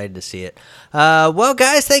 I'm excited to see it. Well,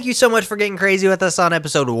 guys, thank you so much for getting crazy with us on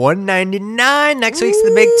episode 199. Next week's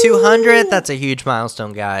the big 200th. That's a huge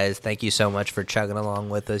milestone, guys. Thank you so much for chugging along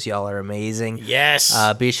with us. Y'all are amazing. Yes.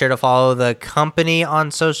 Be sure to follow the company on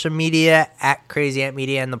social media at Crazy Ant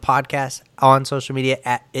Media, and the podcast on social media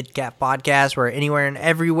at ItCat Podcast. We're anywhere and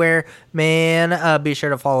everywhere, man. Be sure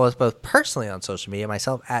to follow us both personally on social media,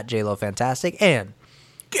 myself at JLoFantastic and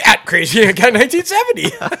at Crazy Ant Guy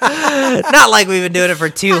 1970. Not like we've been doing it for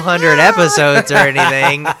 200 episodes or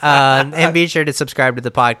anything. And be sure to subscribe to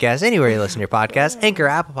the podcast anywhere you listen to your podcast: Anchor,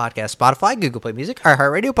 Apple Podcasts, Spotify, Google Play Music,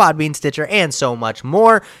 iHeartRadio, Podbean, Stitcher, and so much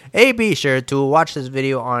more. And be sure to watch this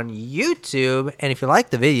video on YouTube. And if you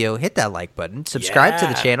like the video, hit that like button, subscribe to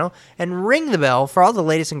the channel, and ring the bell for all the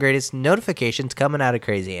latest and greatest notifications coming out of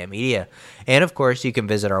Crazy Ant Media. And of course, you can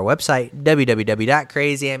visit our website,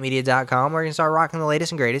 www.crazyantmedia.com, where you can start rocking the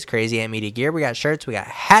latest and greatest Crazy Ant Media gear. We got shirts, we got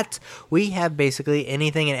hats, we have basically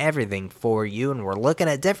anything and everything for you, and we're looking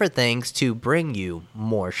at different things to bring you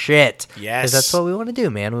more shit. Yes. Because that's what we want to do,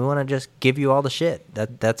 man. We want to just give you all the shit.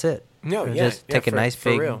 That's it. No, just take a nice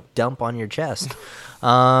big real dump on your chest.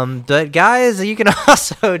 But guys, you can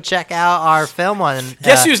also check out our film on...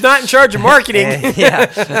 Guess who's not in charge of marketing? You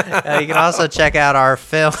can also check out our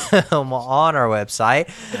film on our website.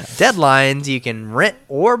 Deadlines, you can rent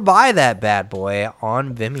or buy that bad boy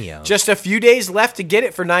on Vimeo. Just a few days left to get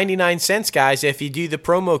it for 99 cents, guys, if you do the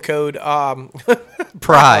promo code...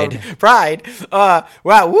 Pride. Pride.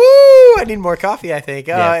 Wow, woo! I need more coffee, I think.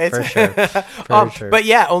 For sure. But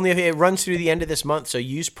yeah, only if it runs through the end of this month, so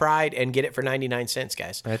use Pride and get it for 99 cents,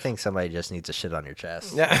 guys. I think somebody just needs to shit on your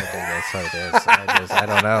chest. Yeah. I think that's what it is. I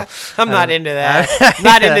don't know. I'm not into that. I'm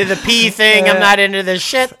not into the pee thing. I'm not into the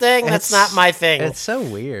shit thing. That's not my thing. It's so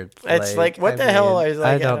weird. It's like what the hell?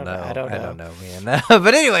 I don't know. I don't know, man.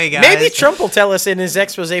 But anyway, guys. Maybe Trump will tell us in his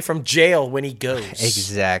expose from jail when he goes.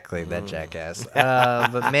 Exactly, that jackass.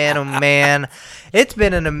 But man, oh man, it's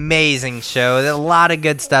been an amazing show. A lot of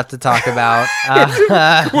good stuff to talk about.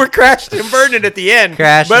 We're crashing and burning at the end.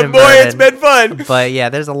 But boy, burning. it's been fun. But yeah,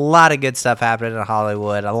 there's a lot of good stuff happening in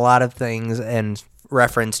Hollywood. A lot of things in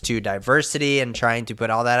reference to diversity and trying to put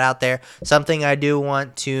all that out there. Something I do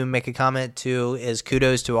want to make a comment to is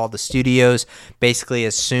kudos to all the studios. Basically,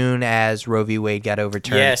 as soon as Roe v. Wade got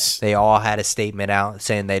overturned, they all had a statement out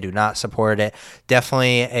saying they do not support it.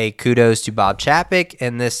 Definitely a kudos to Bob Chapek,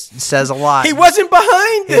 and this says a lot. He wasn't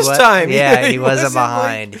behind this time. Yeah, he wasn't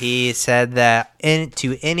behind. He said that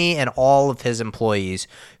to any and all of his employees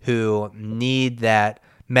who need that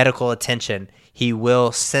medical attention, he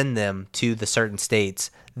will send them to the certain states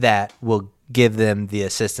that will give them the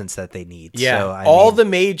assistance that they need. Yeah, so, all the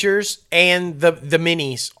majors and the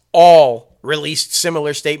minis all released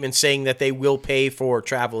similar statements saying that they will pay for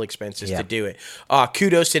travel expenses to do it.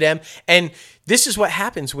 Kudos to them. And this is what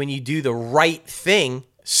happens when you do the right thing.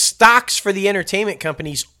 Stocks for the entertainment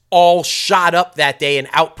companies all shot up that day and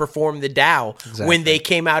outperformed the Dow when they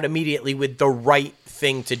came out immediately with the right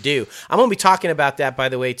thing to do. I'm going to be talking about that, by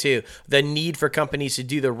the way, too. The need for companies to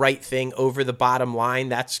do the right thing over the bottom line.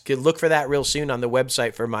 That's good. Look for that real soon on the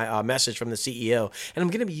website for my message from the CEO. And I'm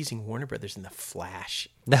going to be using Warner Brothers in the Flash.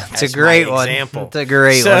 That's a great one. It's a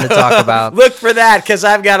great one to talk about. Look for that, because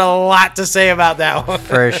I've got a lot to say about that one.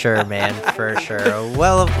 For sure, man. For sure.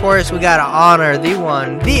 Well, of course, we got to honor the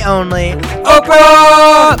one, the only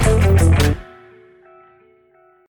Oprah!